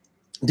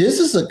 This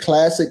is a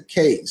classic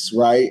case,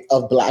 right,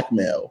 of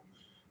blackmail.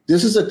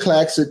 This is a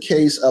classic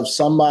case of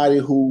somebody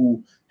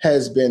who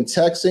has been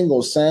texting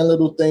or saying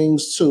little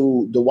things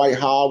to Dwight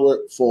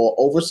Howard for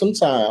over some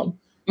time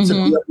to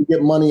be able to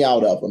get money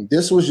out of him.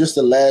 This was just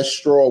the last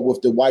straw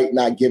with Dwight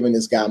not giving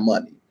this guy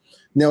money.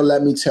 Now,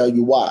 let me tell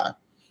you why.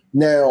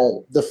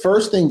 Now, the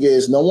first thing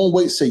is, no one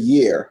waits a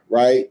year,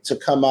 right, to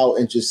come out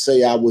and just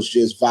say I was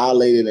just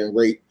violated and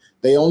raped.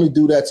 They only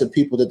do that to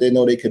people that they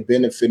know they could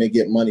benefit and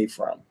get money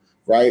from,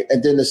 right?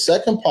 And then the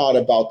second part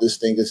about this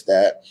thing is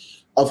that,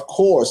 of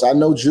course, I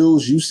know,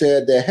 Jules, you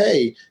said that,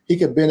 hey, he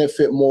could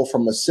benefit more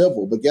from a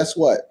civil. But guess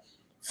what?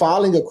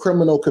 Filing a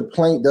criminal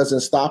complaint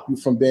doesn't stop you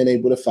from being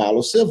able to file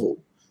a civil.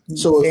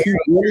 So if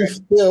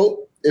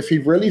he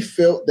really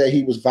felt that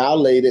he was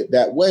violated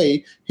that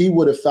way, he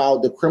would have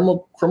filed the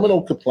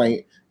criminal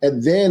complaint.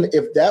 And then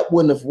if that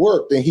wouldn't have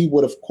worked, then he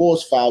would, of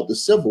course, filed the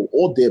civil,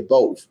 or did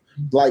both,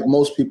 like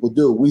most people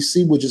do. We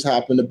see what just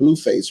happened to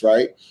Blueface,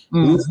 right?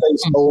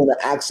 Blueface owing an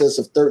excess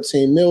of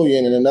 $13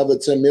 million and another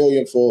 $10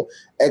 million for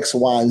X,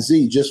 Y, and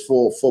Z, just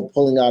for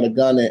pulling out a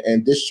gun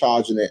and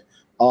discharging it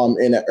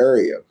in an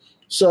area.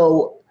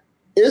 So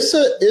it's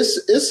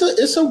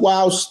a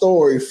wild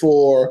story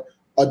for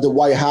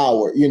Dwight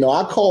Howard.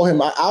 I call him,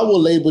 I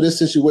will label this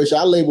situation,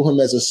 I label him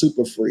as a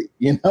super freak,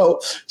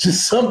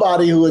 just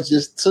somebody who is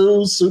just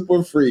too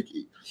super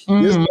freaky.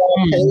 This guy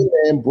came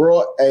and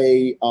brought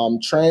a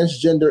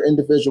transgender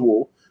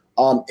individual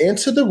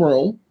into the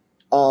room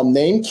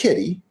named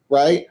Kitty,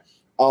 right?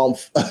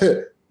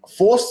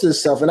 Forced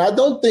himself. And I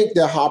don't think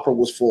that Harper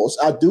was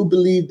forced. I do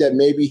believe that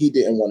maybe he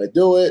didn't want to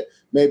do it.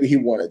 Maybe he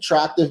wasn't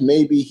attractive.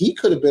 Maybe he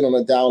could have been on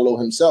a down low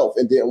himself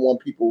and didn't want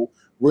people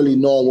really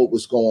knowing what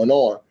was going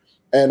on.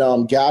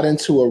 And got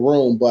into a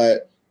room,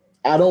 but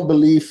I don't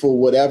believe for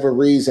whatever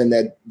reason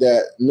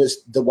that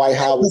Miss Dwight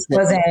Howard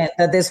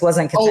this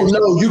wasn't. Oh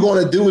no, you're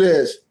going to do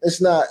this. It's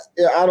not.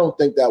 I don't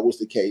think that was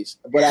the case.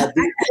 But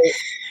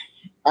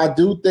I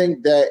do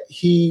think that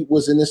he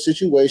was in this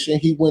situation.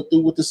 He went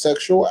through with the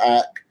sexual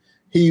act.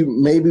 He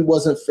maybe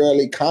wasn't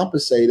fairly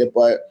compensated,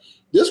 but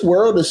this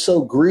world is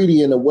so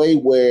greedy in a way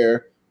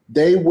where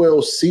they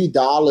will see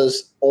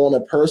dollars on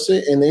a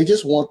person and they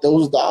just want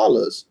those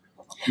dollars.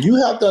 You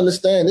have to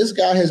understand, this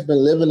guy has been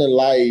living a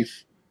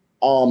life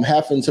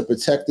having to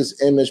protect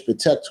his image,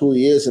 protect who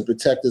he is, and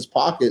protect his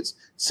pockets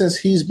since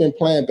he's been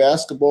playing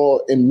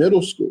basketball in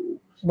middle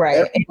school.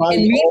 Right. And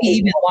maybe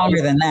even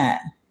longer than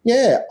that.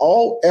 Yeah.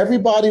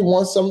 Everybody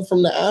wants something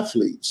from the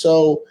athlete.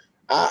 So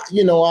I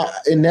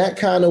in that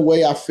kind of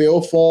way, I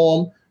feel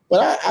for him,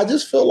 but I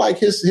just feel like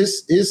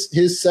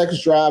his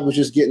sex drive was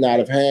just getting out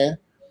of hand.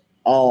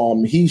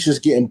 He's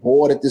just getting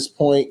bored at this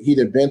point. He'd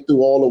have been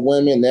through all the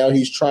women. Now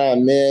he's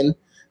trying men.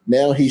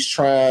 Now he's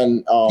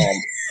trying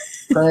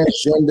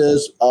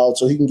transgenders,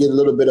 so he can get a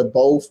little bit of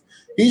both.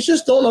 He's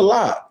just doing a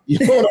lot. You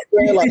know what I'm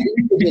saying? Like,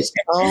 he can just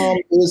calm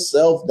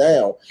himself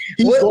down.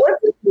 He's going to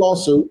this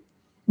lawsuit.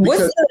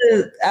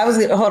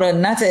 Hold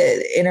on, not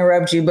to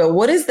interrupt you, but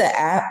what's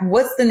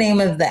the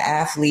name of the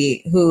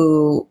athlete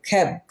who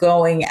kept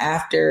going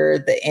after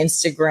the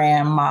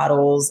Instagram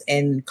models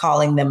and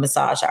calling them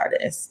massage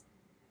artists?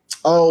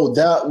 Oh,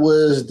 that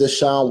was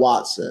Deshaun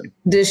Watson.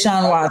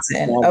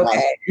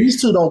 Okay.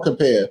 These two don't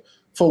compare.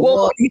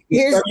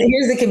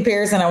 Here's the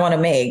comparison I want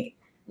to make.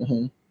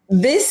 Mm-hmm.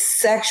 This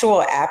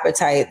sexual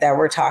appetite that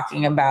we're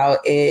talking about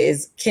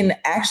can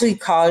actually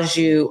cause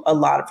you a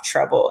lot of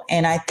trouble.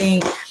 And I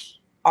think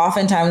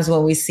oftentimes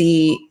when we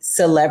see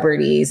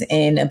celebrities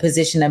in a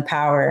position of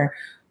power,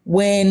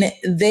 when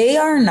they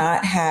are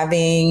not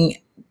having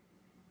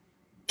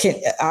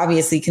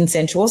obviously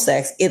consensual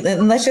sex,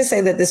 and let's just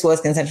say that this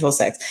was consensual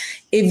sex.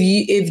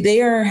 If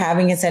they are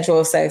having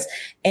consensual sex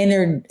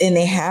and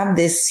they have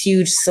this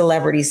huge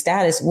celebrity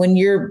status, when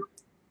you're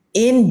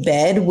in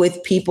bed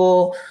with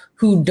people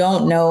who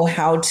don't know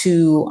how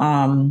to,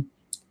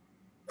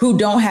 who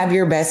don't have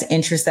your best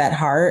interest at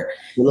heart,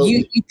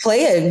 you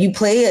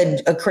play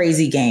a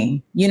crazy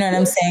game. You know what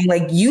I'm saying?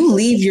 Like, you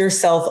leave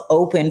yourself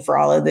open for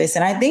all of this.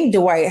 And I think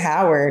Dwight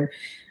Howard,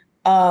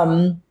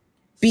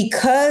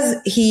 because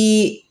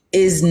he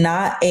is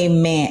not a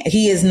man,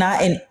 he is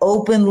not an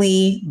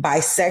openly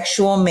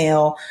bisexual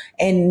male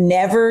and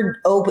never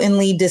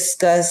openly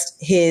discussed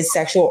his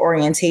sexual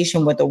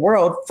orientation with the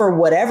world for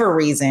whatever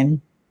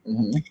reason.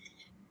 Mm-hmm.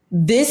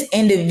 This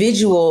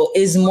individual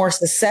is more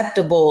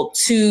susceptible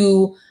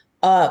to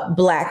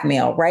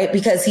blackmail, right?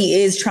 Because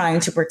he is trying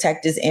to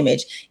protect his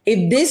image.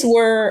 If this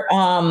were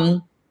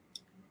a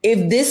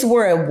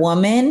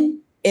woman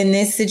in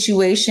this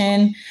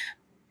situation,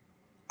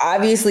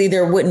 obviously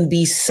there wouldn't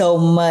be so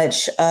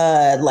much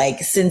like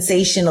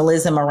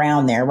sensationalism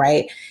around there,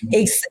 right?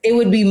 It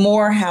would be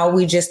more how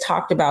we just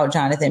talked about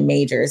Jonathan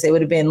Majors. It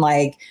would have been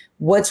like,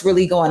 what's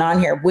really going on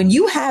here? When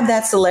you have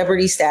that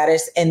celebrity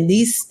status and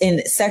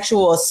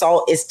sexual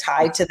assault is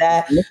tied to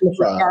that,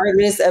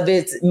 regardless of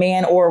it's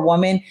man or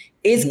woman,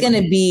 it's going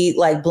to be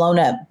like blown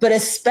up. But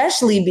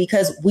especially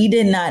because we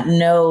did not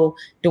know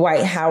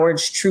Dwight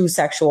Howard's true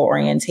sexual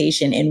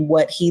orientation and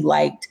what he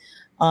liked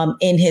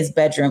in his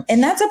bedroom.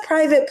 And that's a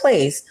private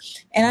place.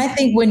 And I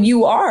think when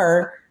you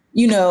are,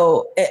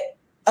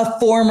 a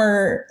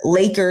former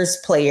Lakers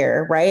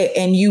player, right?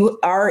 And you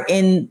are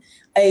in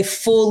a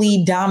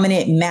fully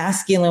dominant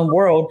masculine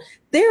world,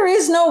 there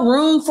is no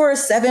room for a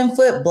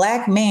 7-foot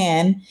black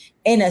man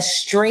in a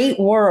straight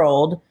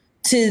world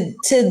to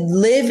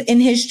live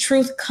in his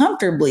truth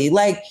comfortably.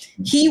 Like,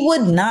 he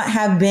would not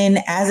have been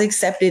as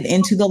accepted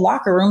into the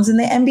locker rooms in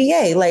the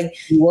NBA. Like,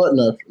 he wouldn't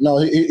have. No,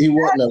 he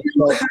wouldn't have.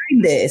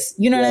 Behind this,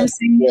 you know what I'm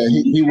saying? Yeah,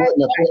 he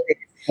wouldn't have.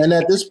 And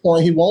at this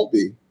point, he won't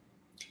be.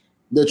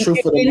 The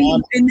truth of the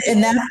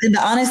matter. And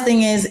the honest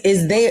thing is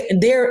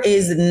there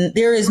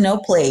is no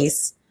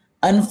place,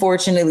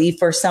 unfortunately,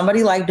 for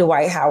somebody like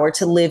Dwight Howard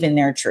to live in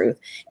their truth.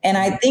 And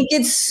I think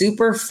it's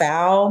super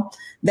foul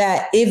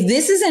that if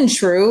this isn't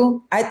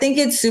true, I think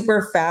it's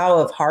super foul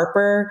of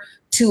Harper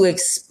to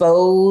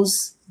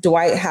expose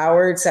Dwight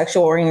Howard's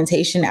sexual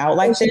orientation out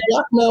like that.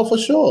 Blackmail for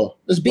sure.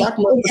 It's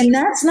blackmail. And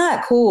that's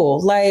not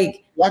cool.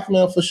 Like,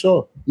 blackmail for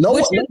sure.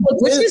 Which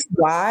is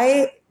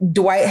why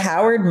Dwight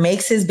Howard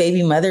makes his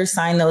baby mother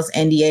sign those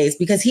NDAs,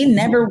 because he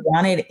never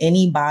wanted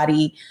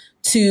anybody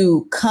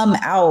to come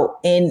out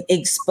and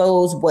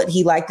expose what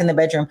he liked in the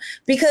bedroom.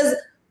 Because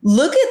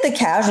look at the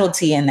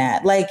casualty in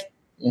that. Like,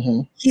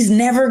 he's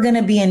never going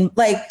to be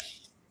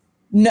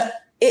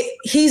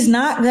he's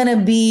not going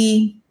to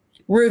be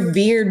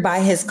revered by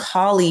his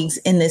colleagues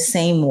in the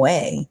same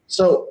way.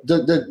 So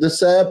the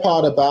sad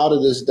part about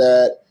it is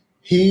that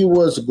he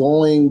was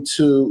going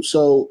to,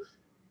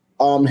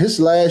 his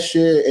last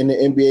year in the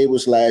NBA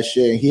was last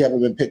year, and he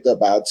haven't been picked up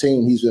by a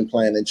team. He's been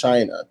playing in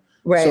China.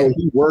 Right. So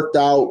he worked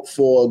out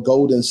for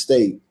Golden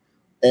State.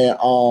 And,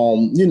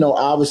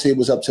 obviously it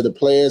was up to the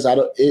players.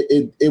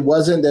 It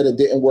wasn't that it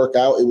didn't work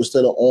out. It was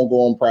still an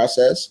ongoing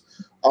process.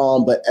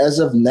 But as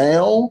of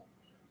now,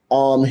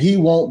 he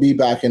won't be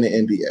back in the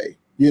NBA.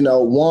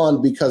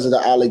 One, because of the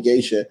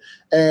allegation.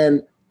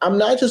 And I'm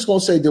not just going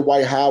to say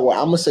Dwight Howard.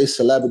 I'm going to say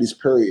celebrities,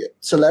 period.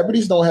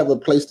 Celebrities don't have a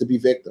place to be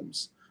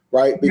victims,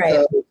 right?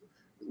 Because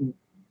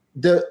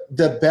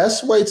the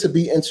best way to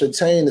be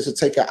entertained is to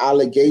take an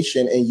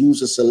allegation and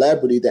use a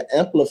celebrity to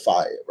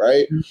amplify it,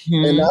 right?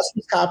 Mm-hmm. And that's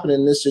what's happening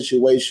in this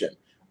situation.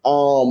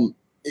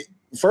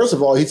 First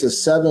of all, he's a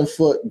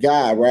 7-foot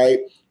guy, right,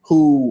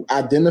 who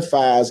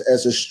identifies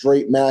as a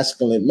straight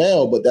masculine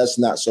male, but that's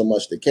not so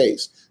much the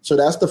case. So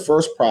that's the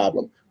first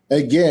problem.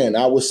 Again,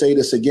 I will say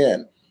this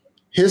again.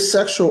 his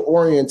sexual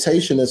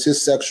orientation is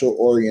his sexual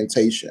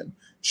orientation.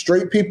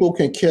 Straight people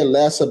can care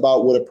less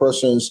about what a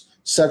person's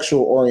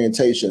sexual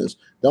orientation is.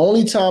 The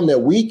only time that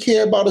we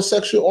care about a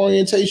sexual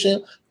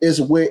orientation is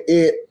where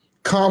it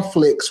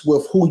conflicts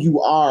with who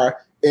you are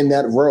in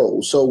that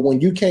role. So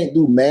when you can't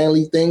do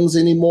manly things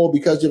anymore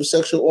because of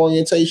sexual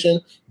orientation,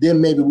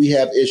 then maybe we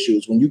have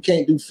issues. When you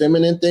can't do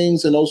feminine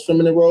things in those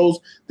feminine roles,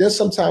 then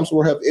sometimes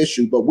we'll have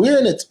issues. But we're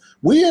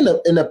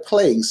in a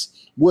place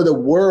where the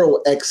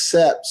world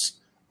accepts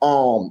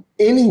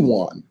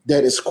anyone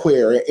that is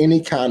queer in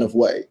any kind of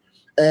way.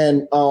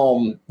 And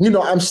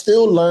I'm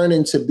still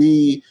learning to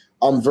be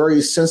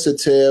very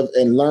sensitive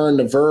and learn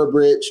the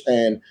verbiage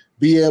and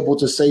be able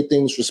to say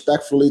things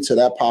respectfully to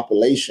that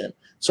population.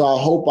 So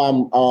I hope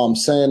I'm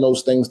saying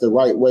those things the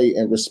right way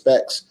in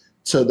respects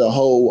to the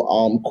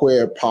whole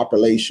queer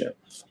population.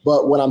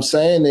 But what I'm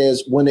saying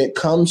is when it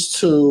comes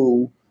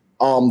to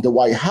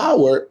Dwight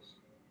Howard,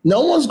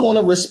 no one's going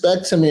to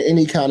respect him in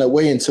any kind of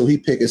way until he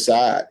pick a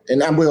side.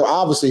 And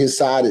obviously his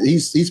side,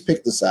 he's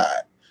picked a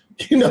side.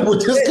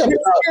 With this coming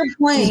out. Your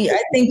point.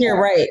 I think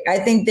you're right. I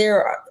think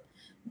there are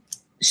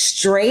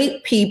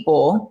straight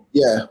people.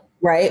 Yeah.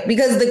 Right.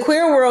 Because the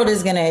queer world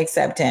is going to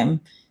accept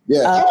him.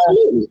 Yeah.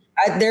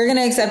 They're going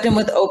to accept him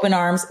with open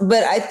arms.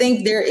 But I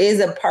think there is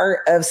a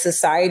part of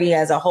society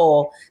as a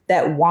whole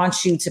that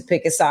wants you to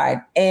pick a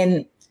side.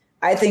 And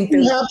I think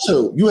you have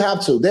to.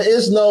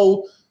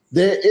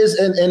 There is,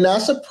 and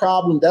that's a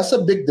problem. That's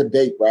a big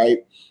debate, right?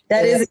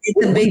 It's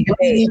a big debate.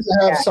 We need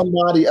to have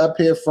somebody up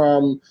here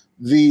from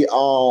the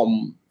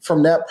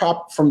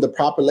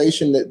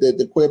population,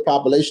 the queer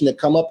population, that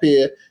come up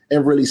here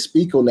and really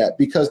speak on that,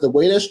 because the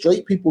way that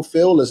straight people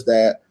feel is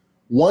that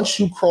once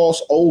you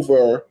cross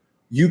over,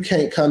 you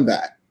can't come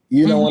back.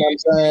 You know what I'm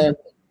saying?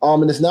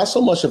 And it's not so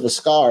much of a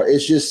scar.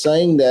 It's just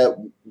saying that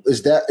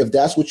if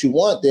that's what you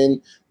want, then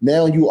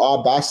now you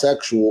are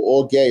bisexual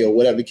or gay or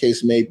whatever the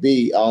case may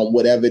be,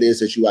 whatever it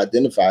is that you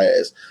identify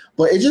as.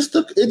 But it just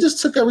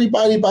took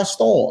everybody by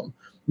storm.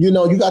 You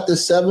got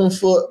this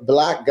 7-foot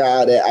black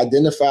guy that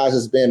identifies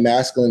as being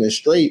masculine and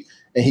straight,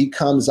 and he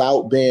comes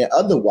out being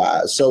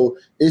otherwise. So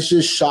it's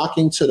just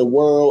shocking to the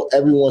world.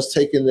 Everyone's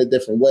taking it a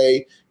different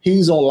way.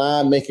 He's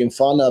online making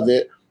fun of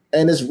it.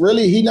 And it's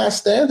really, he's not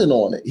standing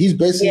on it. He's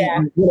basically,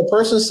 when a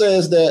person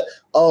says that,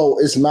 oh,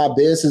 it's my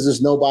business,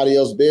 it's nobody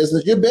else's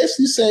business, you're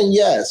basically saying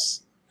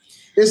yes.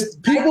 It's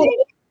people.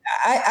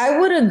 I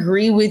would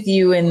agree with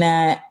you in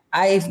that.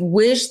 I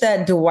wish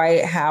that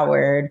Dwight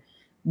Howard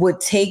would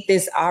take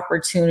this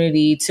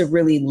opportunity to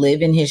really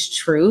live in his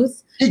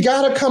truth. He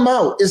got to come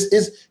out.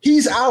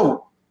 He's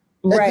out.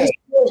 Right.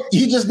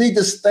 He just needs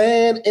to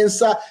stand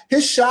inside.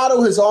 His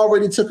shadow has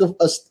already took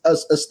a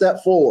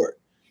step forward.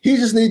 He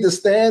just needs to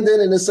stand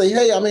in and say,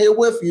 hey, I'm here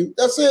with you.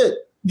 That's it.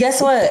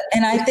 Guess what?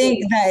 And I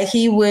think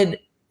that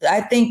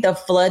I think the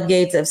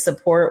floodgates of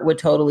support would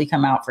totally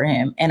come out for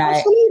him. And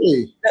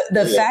absolutely.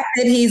 The fact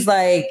that he's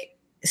like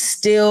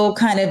still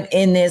kind of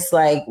in this,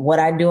 like, what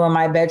I do in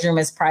my bedroom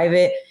is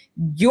private.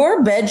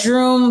 Your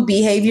bedroom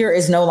behavior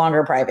is no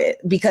longer private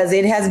because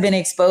it has been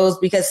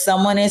exposed because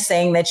someone is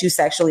saying that you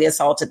sexually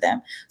assaulted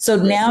them. So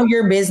now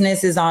your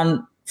business is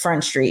on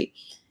Front Street.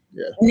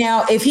 Yeah.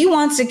 Now, if he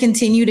wants to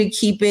continue to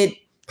keep it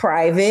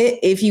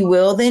private, if you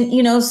will, then,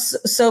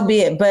 so be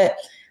it. But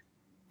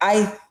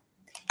I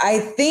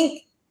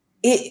think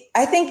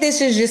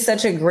this is just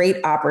such a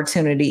great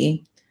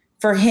opportunity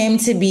for him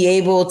to be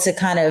able to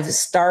kind of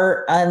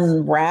start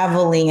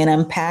unraveling and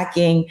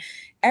unpacking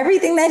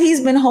everything that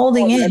he's been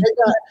holding in.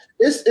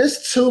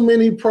 It's too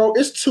many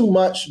it's too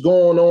much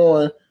going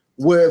on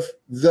with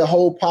the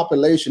whole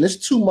population. It's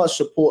too much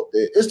support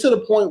there. It's to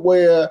the point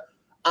where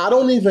I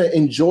don't even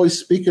enjoy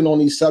speaking on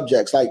these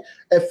subjects. Like,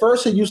 at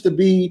first it used to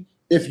be,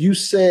 if you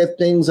said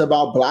things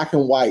about black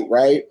and white,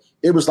 right?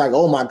 It was like,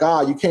 oh my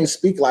God, you can't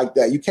speak like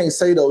that. You can't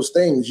say those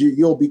things.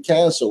 You'll be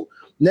canceled.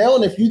 Now,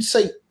 and if you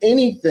say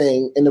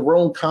anything in the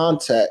wrong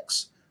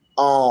context,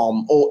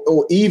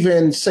 or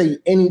even say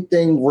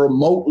anything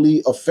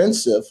remotely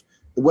offensive,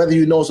 whether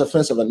you know it's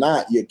offensive or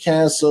not, you're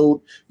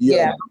canceled,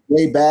 you're a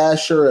gay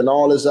basher and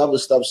all this other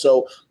stuff.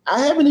 So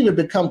I haven't even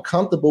become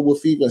comfortable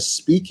with even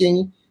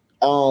speaking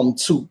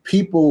to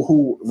people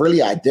who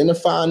really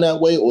identify in that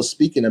way or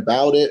speaking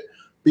about it,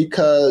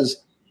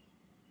 because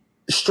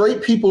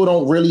straight people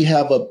don't really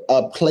have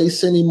a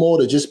place anymore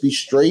to just be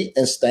straight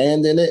and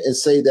stand in it and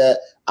say that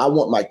I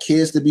want my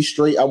kids to be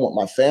straight. I want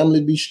my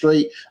family to be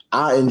straight.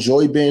 I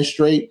enjoy being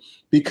straight,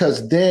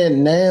 because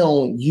then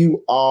now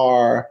you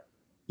are,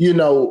 you're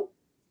now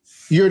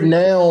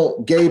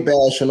gay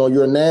bashing, or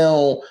you're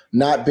now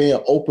not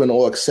being open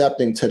or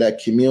accepting to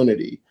that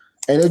community.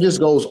 And it just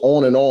goes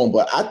on and on.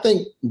 But I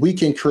think we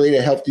can create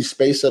a healthy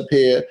space up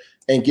here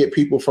and get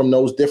people from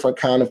those different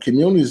kind of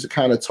communities to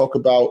kind of talk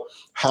about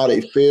how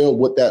they feel,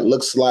 what that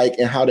looks like,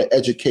 and how to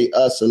educate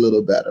us a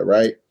little better,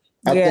 right?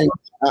 I think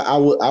I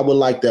would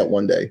like that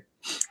one day.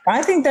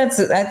 I think that's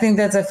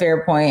a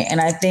fair point. And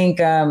I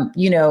think,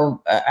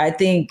 I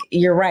think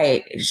you're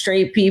right.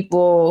 Straight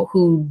people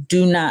who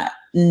do not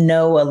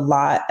know a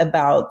lot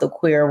about the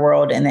queer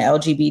world and the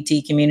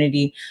LGBT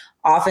community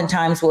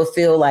oftentimes will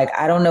feel like,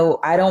 I don't know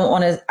what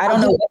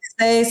to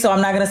say, so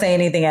I'm not going to say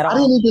anything at all. I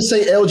didn't even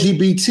say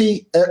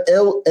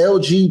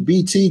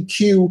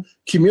LGBTQ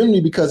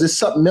community because it's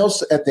something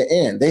else at the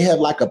end. They have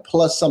like a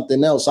plus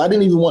something else. So I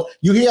didn't even want,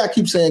 you hear I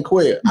keep saying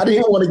queer. I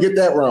didn't even want to get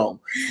that wrong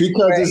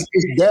because right.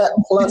 it's that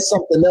plus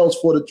something else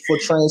for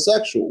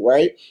transsexual,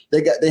 right?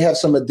 They have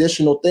some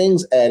additional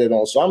things added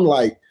on. So I'm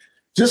like,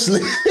 just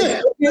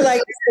you're like,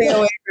 stay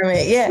away from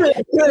it. Yeah,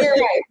 you're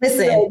right.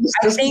 Listen,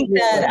 I think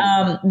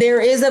that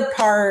there is a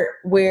part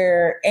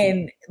where,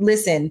 and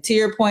listen, to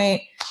your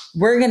point,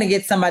 we're going to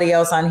get somebody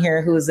else on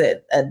here who's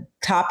a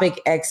topic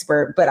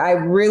expert, but I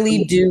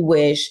really do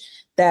wish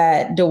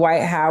that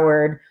Dwight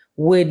Howard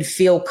would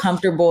feel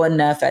comfortable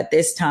enough at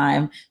this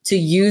time to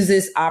use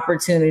this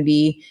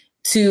opportunity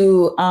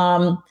to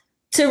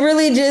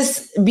really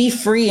just be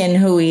free in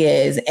who he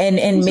is, and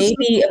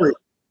maybe.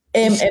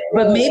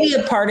 But maybe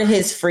a part of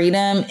his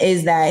freedom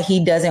is that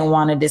he doesn't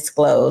want to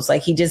disclose,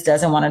 like he just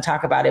doesn't want to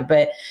talk about it,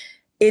 but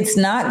it's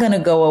not going to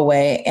go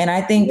away. And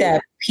I think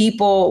that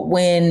people,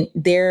 when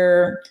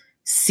their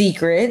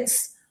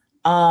secrets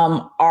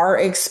are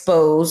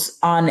exposed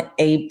on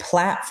a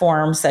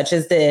platform such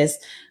as this,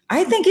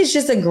 I think it's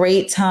just a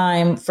great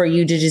time for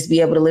you to just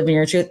be able to live in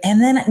your truth.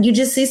 And then you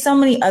just see so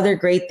many other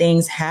great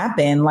things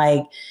happen.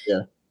 Like,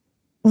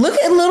 look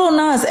at Lil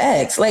Nas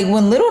X. Like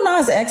when Lil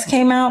Nas X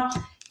came out,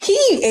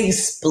 he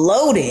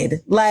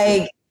exploded.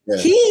 Like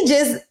he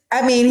exploded.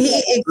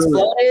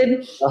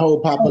 The whole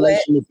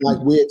population is like,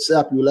 we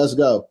accept you. Let's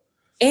go.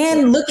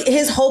 And look,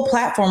 his whole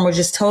platform was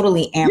just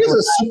totally amplified. He's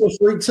a super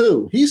freak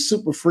too. He's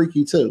super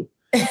freaky too.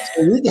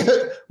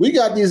 So we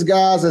got these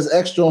guys that's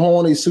extra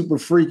horny, super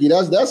freaky.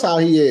 That's how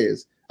he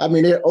is. I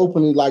mean, they're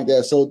openly like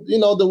that. So,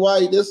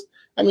 Dwight,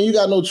 you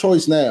got no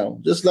choice now.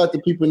 Just let the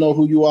people know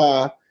who you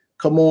are.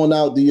 Come on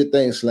out, do your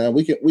thing, Slam.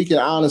 We can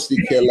honestly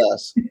care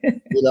less.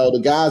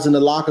 The guys in the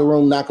locker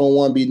room not gonna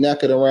want to be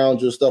naked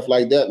around you, stuff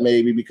like that,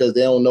 maybe because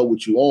they don't know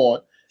what you on.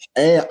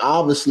 And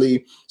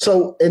obviously,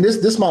 and this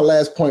is my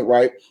last point,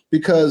 right?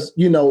 Because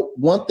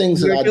one thing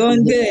that you're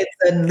doing good,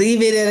 so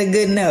leave it at a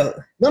good note.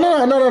 No.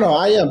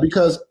 I am,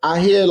 because I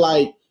hear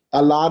like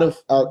a lot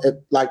of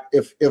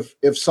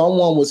if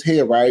someone was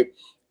here, right,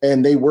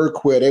 and they were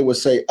queer, they would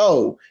say,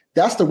 "Oh,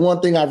 that's the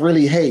one thing I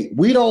really hate.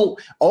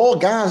 All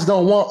guys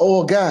don't want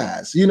all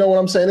guys." You know what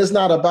I'm saying? It's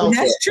not about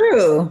That's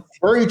true.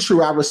 Very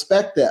true. I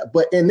respect that.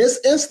 But in this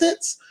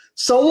instance,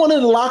 someone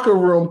in the locker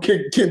room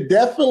can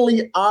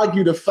definitely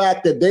argue the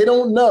fact that they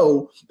don't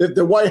know if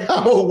the White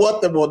House will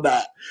want them or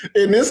not.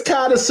 In this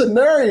kind of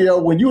scenario,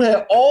 when you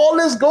have all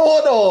this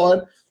going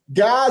on,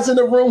 guys in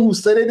the room who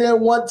said they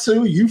didn't want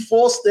to, you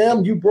forced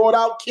them, you brought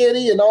out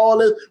Kitty and all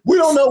this. We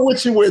don't know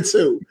what you went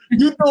to.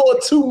 You doing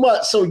too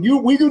much. So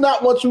we do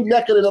not want you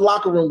naked in the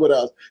locker room with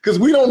us because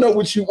we don't know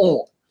what you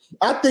want.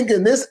 I think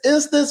in this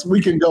instance,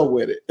 we can go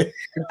with it.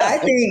 I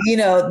think,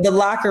 the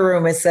locker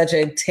room is such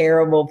a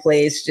terrible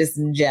place just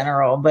in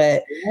general,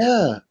 but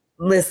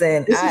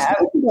listen,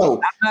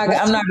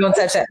 I'm not going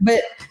to touch that.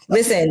 But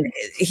listen,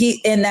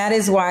 and that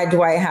is why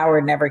Dwight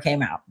Howard never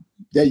came out.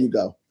 There you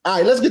go. All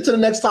right, let's get to the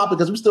next topic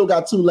because we still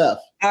got 2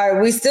 left. All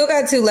right, we still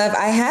got 2 left.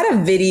 I had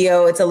a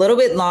video. It's a little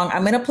bit long.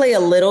 I'm going to play a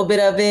little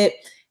bit of it,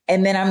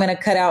 and then I'm going to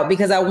cut out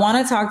because I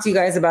want to talk to you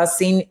guys about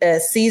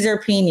Cesar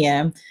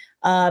Pina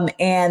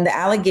and the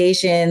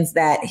allegations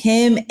that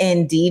him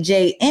and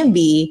DJ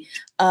Envy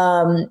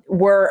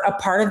were a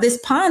part of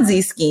this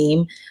Ponzi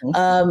scheme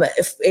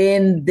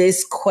in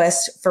this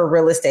quest for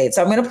real estate.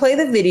 So I'm going to play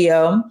the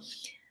video.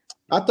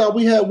 I thought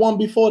we had one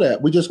before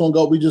that. We're just going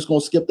to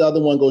skip the other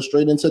one, go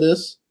straight into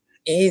this.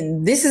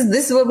 This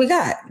is what we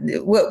got.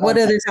 What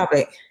other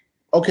topic?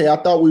 Okay, I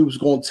thought we was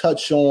going to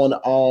touch on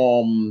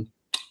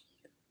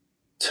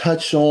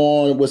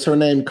what's her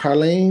name,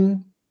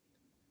 Carlee?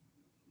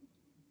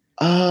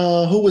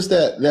 Who was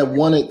that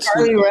wanted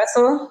Carlee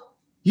Russell?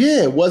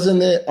 Yeah,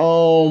 wasn't it?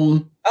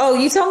 Oh,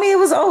 you told me it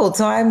was old,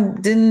 so I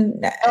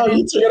didn't. Oh,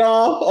 you took it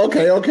off?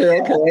 Okay.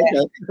 Okay.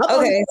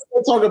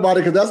 We'll talk about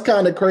it because that's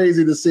kind of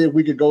crazy to see if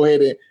we could go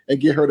ahead and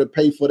get her to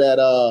pay for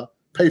that.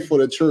 Pay for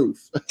the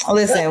truth.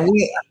 Listen,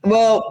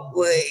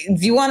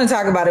 if you want to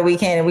talk about it, we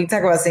can. And we can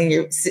talk about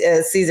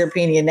Cesar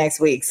Pina next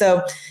week.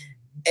 So,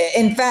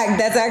 in fact,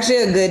 that's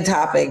actually a good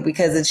topic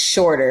because it's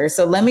shorter.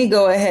 So let me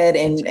go ahead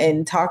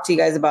and talk to you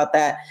guys about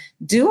that.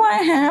 Do I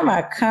have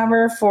a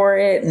cover for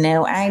it?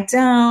 No, I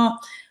don't.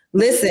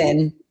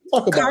 Listen,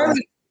 Carlee.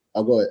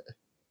 I'll go ahead.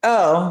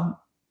 Oh,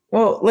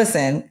 well,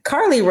 listen,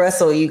 Carlee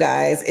Russell, you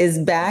guys, is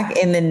back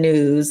in the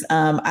news.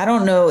 I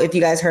don't know if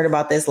you guys heard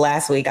about this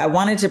last week. I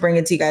wanted to bring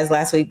it to you guys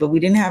last week, but we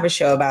didn't have a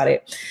show about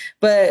it.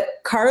 But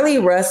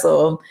Carlee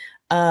Russell,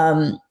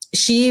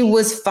 she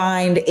was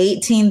fined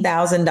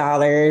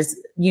 $18,000,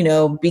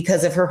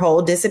 because of her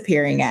whole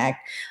disappearing act.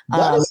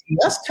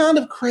 That's kind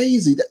of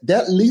crazy.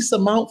 That lease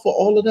amount for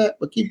all of that,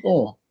 but keep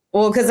going.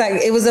 Well, because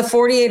it was a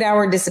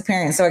 48-hour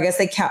disappearance. So I guess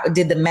they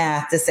did the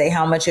math to say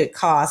how much it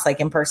costs,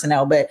 like in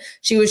personnel. But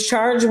she was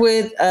charged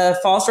with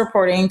false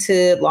reporting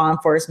to law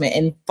enforcement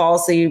and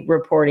falsely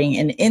reporting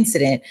an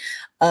incident.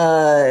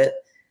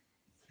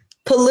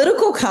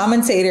 Political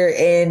commentator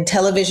and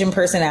television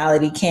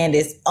personality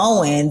Candace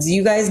Owens,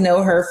 you guys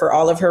know her for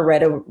all of her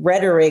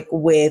rhetoric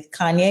with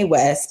Kanye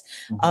West,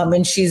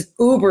 and she's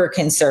uber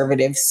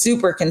conservative,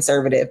 super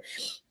conservative.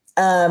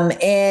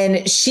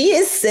 And she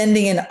is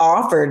sending an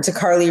offer to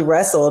Carlee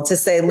Russell to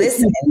say,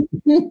 listen,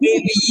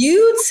 if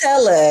you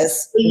tell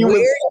us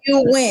where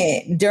you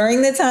went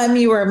during the time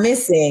you were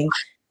missing,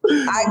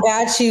 I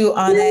got you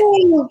on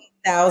that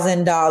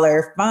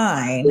 $1,000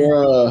 fine.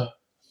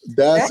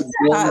 That's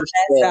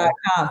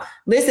hotmess.com.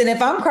 Listen,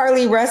 if I'm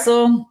Carlee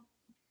Russell,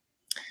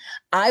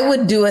 I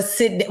would do a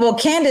sit. Well,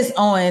 Candace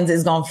Owens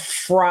is going to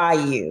fry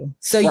you.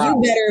 So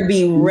you better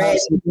be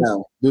ready.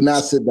 Do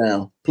not sit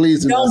down.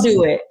 Please don't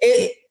do it.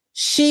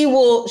 She's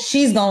going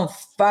to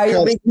fire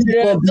you. She's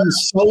going to be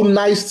so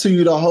nice to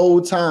you the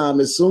whole time.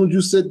 As soon as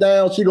you sit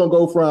down, she's going to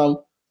go from,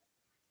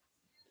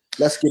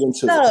 let's get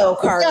into it.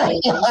 Carlee.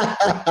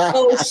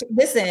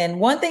 Listen,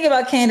 one thing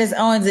about Candace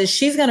Owens is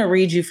she's going to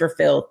read you for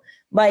filth.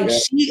 Like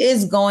she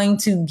is going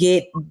to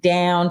get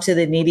down to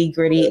the nitty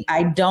gritty.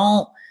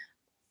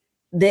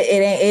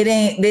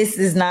 This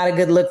is not a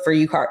good look for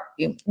you,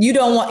 Carlee. You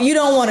don't want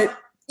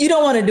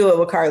to do it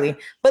with Carlee.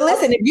 But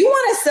listen, if you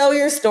want to sell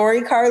your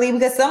story, Carlee,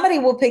 because somebody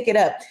will pick it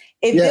up.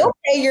 If they'll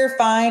pay your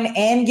fine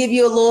and give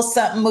you a little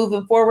something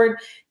moving forward,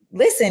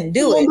 listen,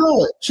 do it.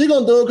 She's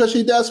going to do it because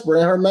she's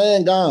desperate and her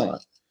man gone.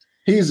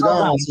 He's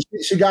gone. So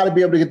she got to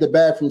be able to get the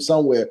bag from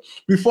somewhere.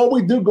 Before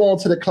we do go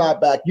into the clap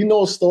back,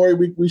 a story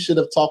we should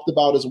have talked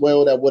about as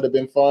well that would have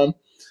been fun.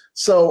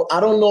 So I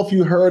don't know if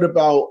you heard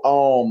about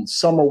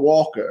Summer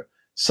Walker.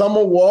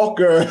 Summer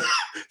Walker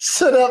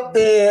stood up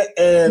there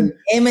and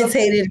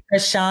imitated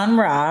Krishan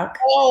Rock.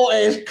 Oh,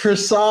 and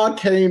Krishan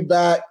came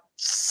back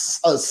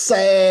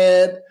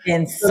sad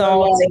and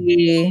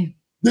salty.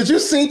 Did you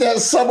see that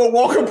Summer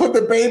Walker put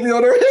the baby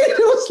on her head? It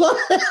was like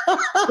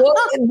well,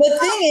 the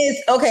thing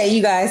is, okay,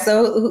 you guys.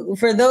 So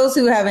for those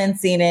who haven't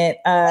seen it,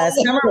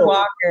 Summer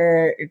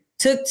Walker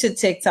took to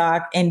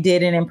TikTok and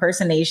did an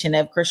impersonation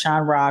of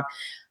Krishan Rock.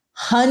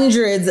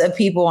 Hundreds of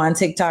people on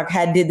TikTok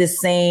did the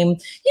same,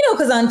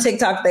 because on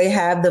TikTok they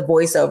have the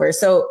voiceover.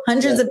 So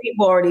hundreds of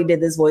people already did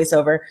this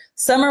voiceover.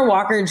 Summer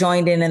Walker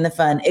joined in the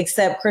fun,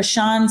 except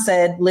Krishan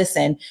said,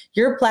 listen,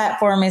 your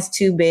platform is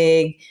too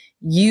big.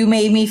 You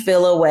made me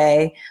feel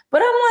away.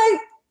 But I'm like,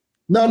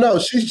 no,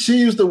 she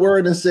used the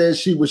word and said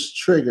she was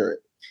triggered.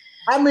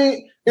 I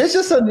mean, it's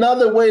just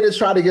another way to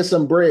try to get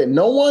some bread.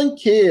 No one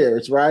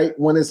cares, right?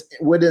 When it's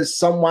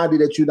somebody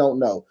that you don't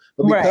know.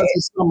 But because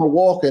it's Summer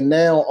Walker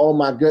now, oh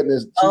my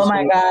goodness. Oh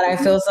my God, I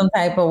feel some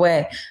type of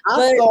way.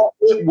 I thought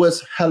it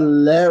was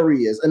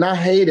hilarious and I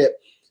hate it.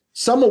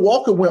 Summer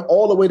Walker went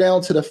all the way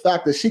down to the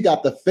fact that she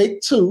got the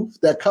fake tooth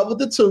that covered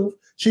the tooth.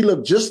 She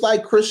looked just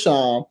like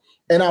Krishan.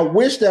 And I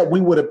wish that we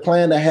would have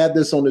planned to have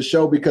this on the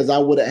show because I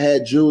would have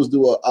had Jules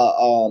do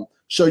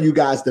show you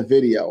guys the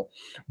video.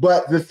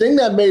 But the thing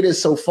that made it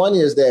so funny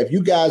is that if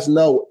you guys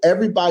know,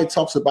 everybody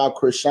talks about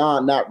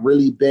Krishan not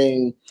really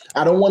being,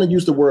 I don't want to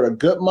use the word a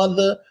good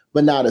mother,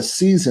 but not a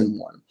seasoned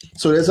one.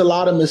 So there's a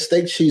lot of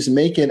mistakes she's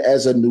making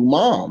as a new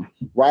mom,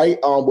 right?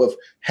 With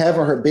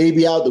having her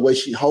baby out, the way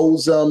she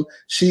holds them,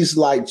 she's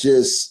like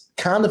just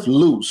kind of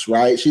loose,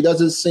 right? She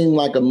doesn't seem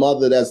like a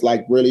mother that's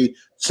like really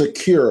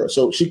secure.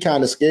 So she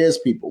kind of scares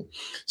people.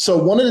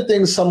 So one of the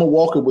things Summer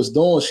Walker was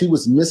doing, she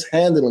was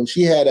mishandling.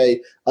 She had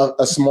a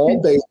small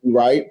baby,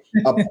 right?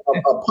 A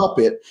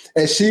puppet.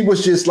 And she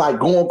was just like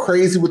going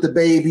crazy with the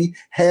baby,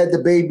 had the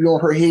baby on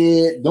her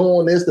head,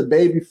 doing this, the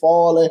baby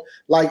falling.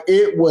 Like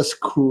it was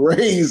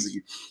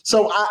crazy.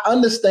 So I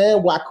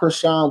understand why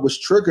Krishan was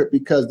triggered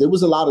because there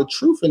was a lot of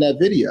truth in that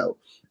video.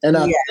 And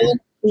I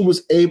think she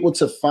was able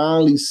to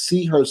finally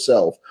see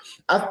herself.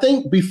 I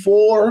think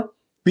before,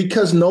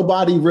 because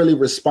nobody really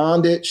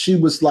responded, she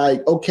was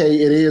like, okay,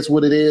 it is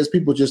what it is.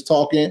 People just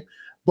talking.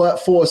 But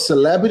for a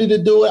celebrity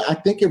to do it, I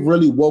think it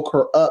really woke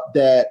her up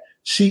that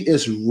she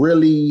is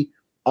really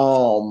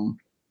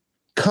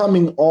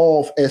coming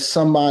off as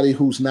somebody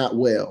who's not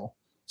well.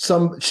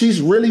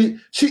 She's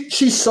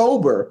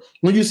sober.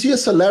 When you see a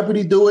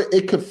celebrity do it,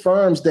 it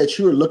confirms that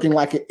you're looking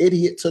like an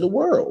idiot to the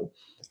world.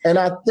 And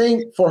I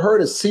think for her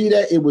to see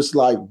that, it was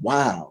like,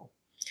 wow,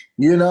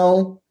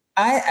 Well,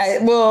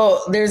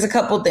 there's a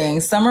couple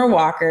things. Summer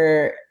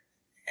Walker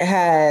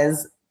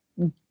has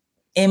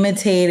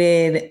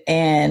imitated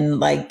and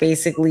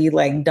basically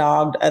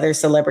dogged other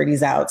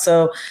celebrities out.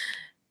 So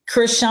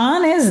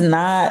Krishan is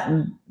not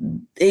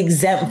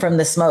exempt from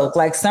the smoke.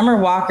 Summer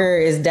Walker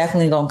is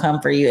definitely going to come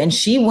for you. And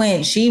she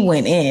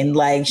went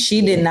in,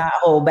 she did not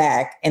hold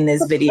back in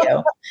this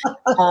video.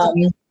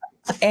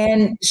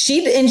 And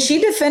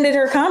she defended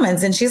her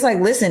comments and she's like,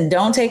 listen,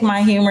 don't take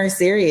my humor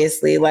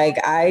seriously.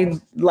 I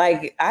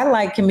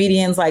like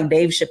comedians like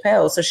Dave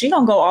Chappelle. So she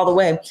gonna go all the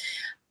way.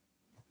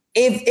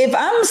 If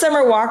I'm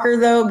Summer Walker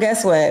though,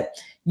 guess what?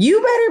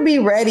 You better be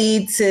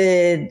ready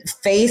to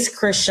face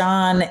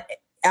Krishan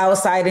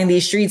outside in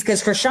these streets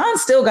because Krishan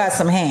still got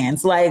some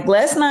hands.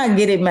 Let's not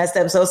get it messed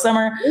up. So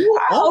Summer,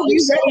 I hope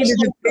you're ready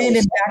to defend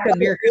and back up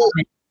your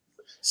comment.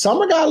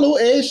 Summer got a little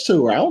edge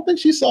to her. I don't think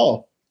she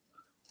saw.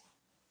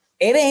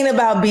 It ain't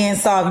about being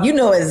soft. You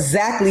know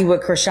exactly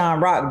what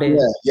Krishan Rock did.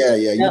 Yeah.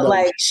 You know.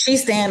 Like, she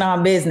stand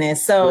on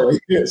business. So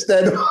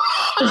stand on.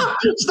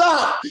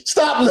 Stop,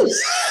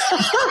 Lucy.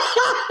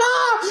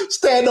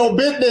 Stand on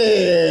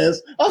business.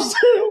 I'm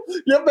still.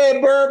 Your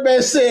man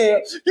Birdman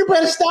said, "You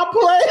better stop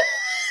playing."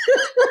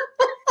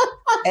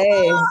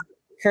 Hey,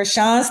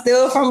 Krishan's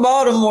still from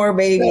Baltimore,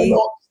 baby.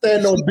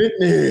 Stand on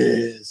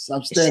business.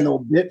 I'm standing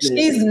on business.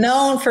 She's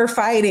known for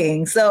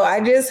fighting. So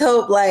I just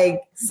hope, like,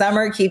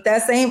 Summer, keep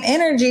that same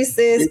energy,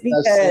 sis,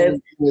 because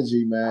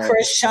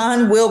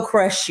Krishan will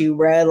crush you,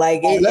 bro.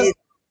 Like,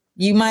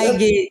 you might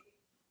get it.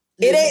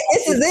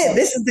 This is it.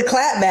 This is the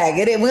clap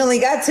bag. We only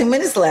got 2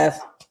 minutes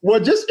left. Well,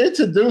 just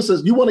introduce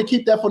us. You want to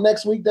keep that for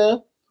next week,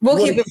 Dan?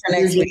 We'll keep it for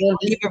next week.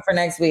 Keep it for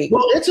next week.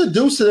 Well,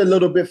 introduce it a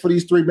little bit for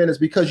these 3 minutes,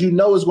 because you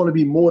know it's going to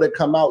be more that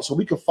come out, so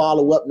we can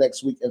follow up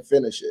next week and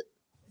finish it.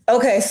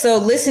 Okay, so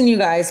listen, you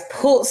guys,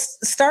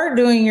 start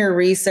doing your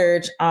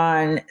research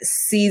on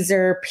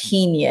Cesar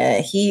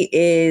Pina. He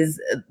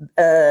is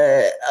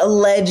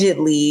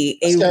allegedly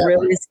a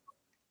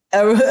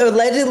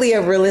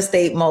real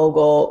estate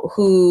mogul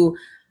who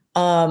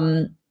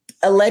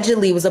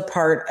allegedly was a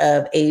part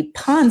of a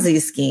Ponzi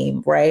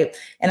scheme, right?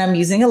 And I'm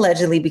using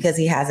allegedly because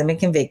he hasn't been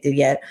convicted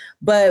yet,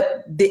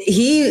 but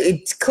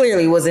he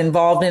clearly was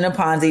involved in a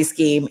Ponzi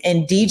scheme,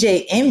 and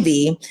DJ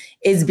Envy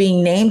is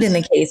being named in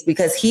the case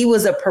because he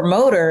was a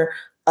promoter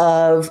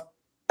of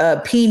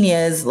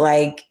Pina's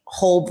like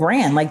whole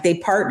brand. Like, they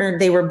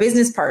partnered, they were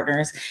business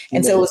partners.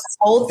 And so it was this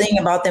whole thing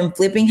about them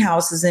flipping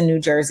houses in New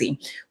Jersey.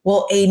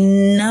 Well, a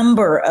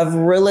number of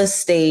real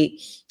estate,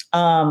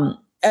 a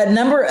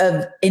number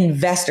of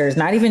investors,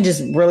 not even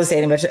just real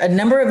estate investors, a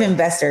number of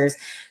investors,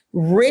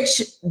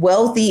 rich,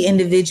 wealthy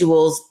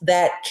individuals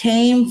that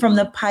came from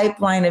the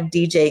pipeline of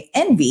DJ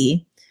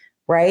Envy,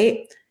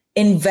 right,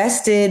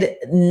 invested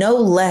no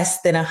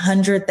less than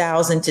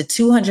 $100,000 to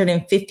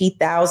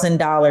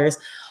 $250,000,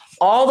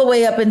 all the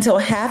way up until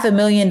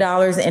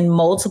 $500,000 in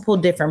multiple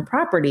different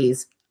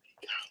properties.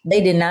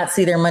 They did not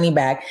see their money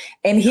back.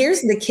 And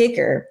here's the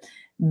kicker.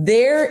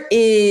 There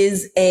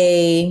is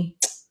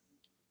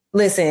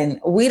listen,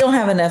 we don't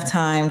have enough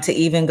time to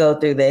even go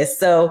through this.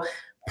 So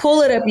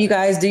pull it up, you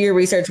guys, do your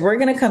research. We're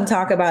going to come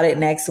talk about it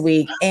next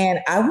week. And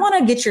I want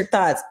to get your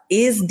thoughts.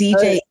 Is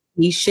DJ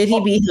Envy, should he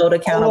be held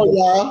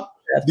accountable?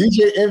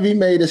 DJ Envy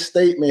made a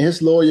statement.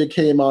 His lawyer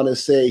came out and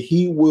said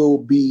he will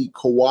be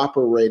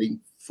cooperating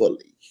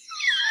fully.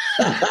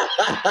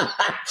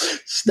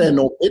 Stand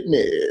on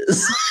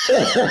business.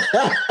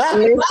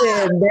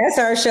 Listen, that's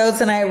our show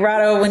tonight,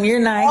 Rado. When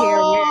you're not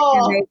here, where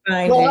can they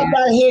find you? I'm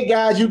not here,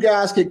 guys. You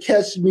guys can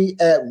catch me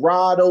at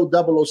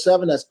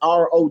Rado007. That's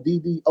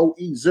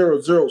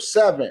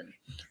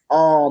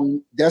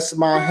RODDOE007. That's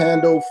my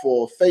handle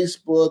for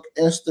Facebook,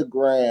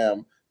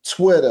 Instagram,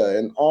 Twitter,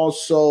 and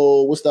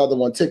also what's the other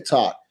one?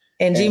 TikTok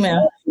and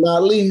Gmail.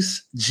 Not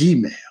least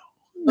Gmail.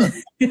 What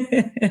can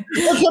I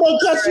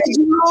catch you,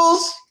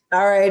 Jules?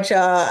 All right,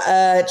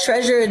 y'all.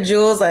 Treasure of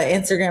Jules on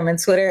Instagram and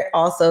Twitter,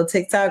 also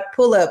TikTok.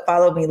 Pull up,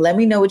 follow me. Let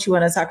me know what you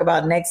want to talk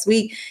about next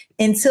week.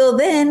 Until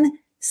then,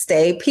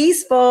 stay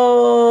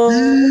peaceful.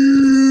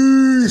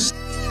 Peace.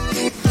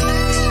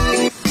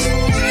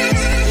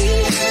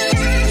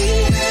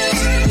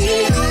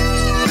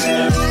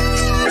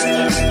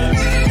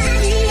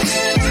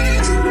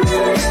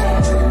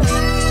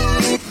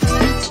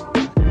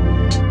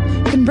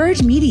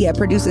 Converge Media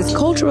produces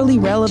culturally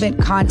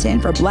relevant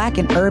content for Black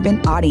and urban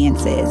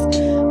audiences.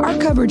 Our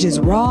coverage is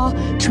raw,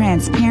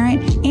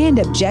 transparent, and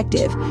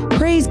objective,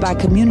 praised by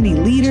community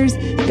leaders,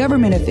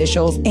 government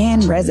officials,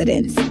 and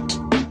residents.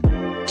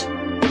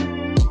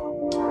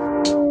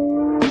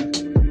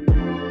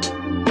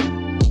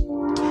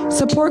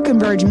 Support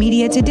Converge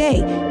Media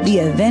today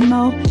via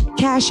Venmo,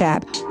 Cash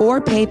App,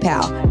 or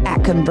PayPal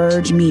at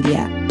Converge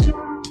Media.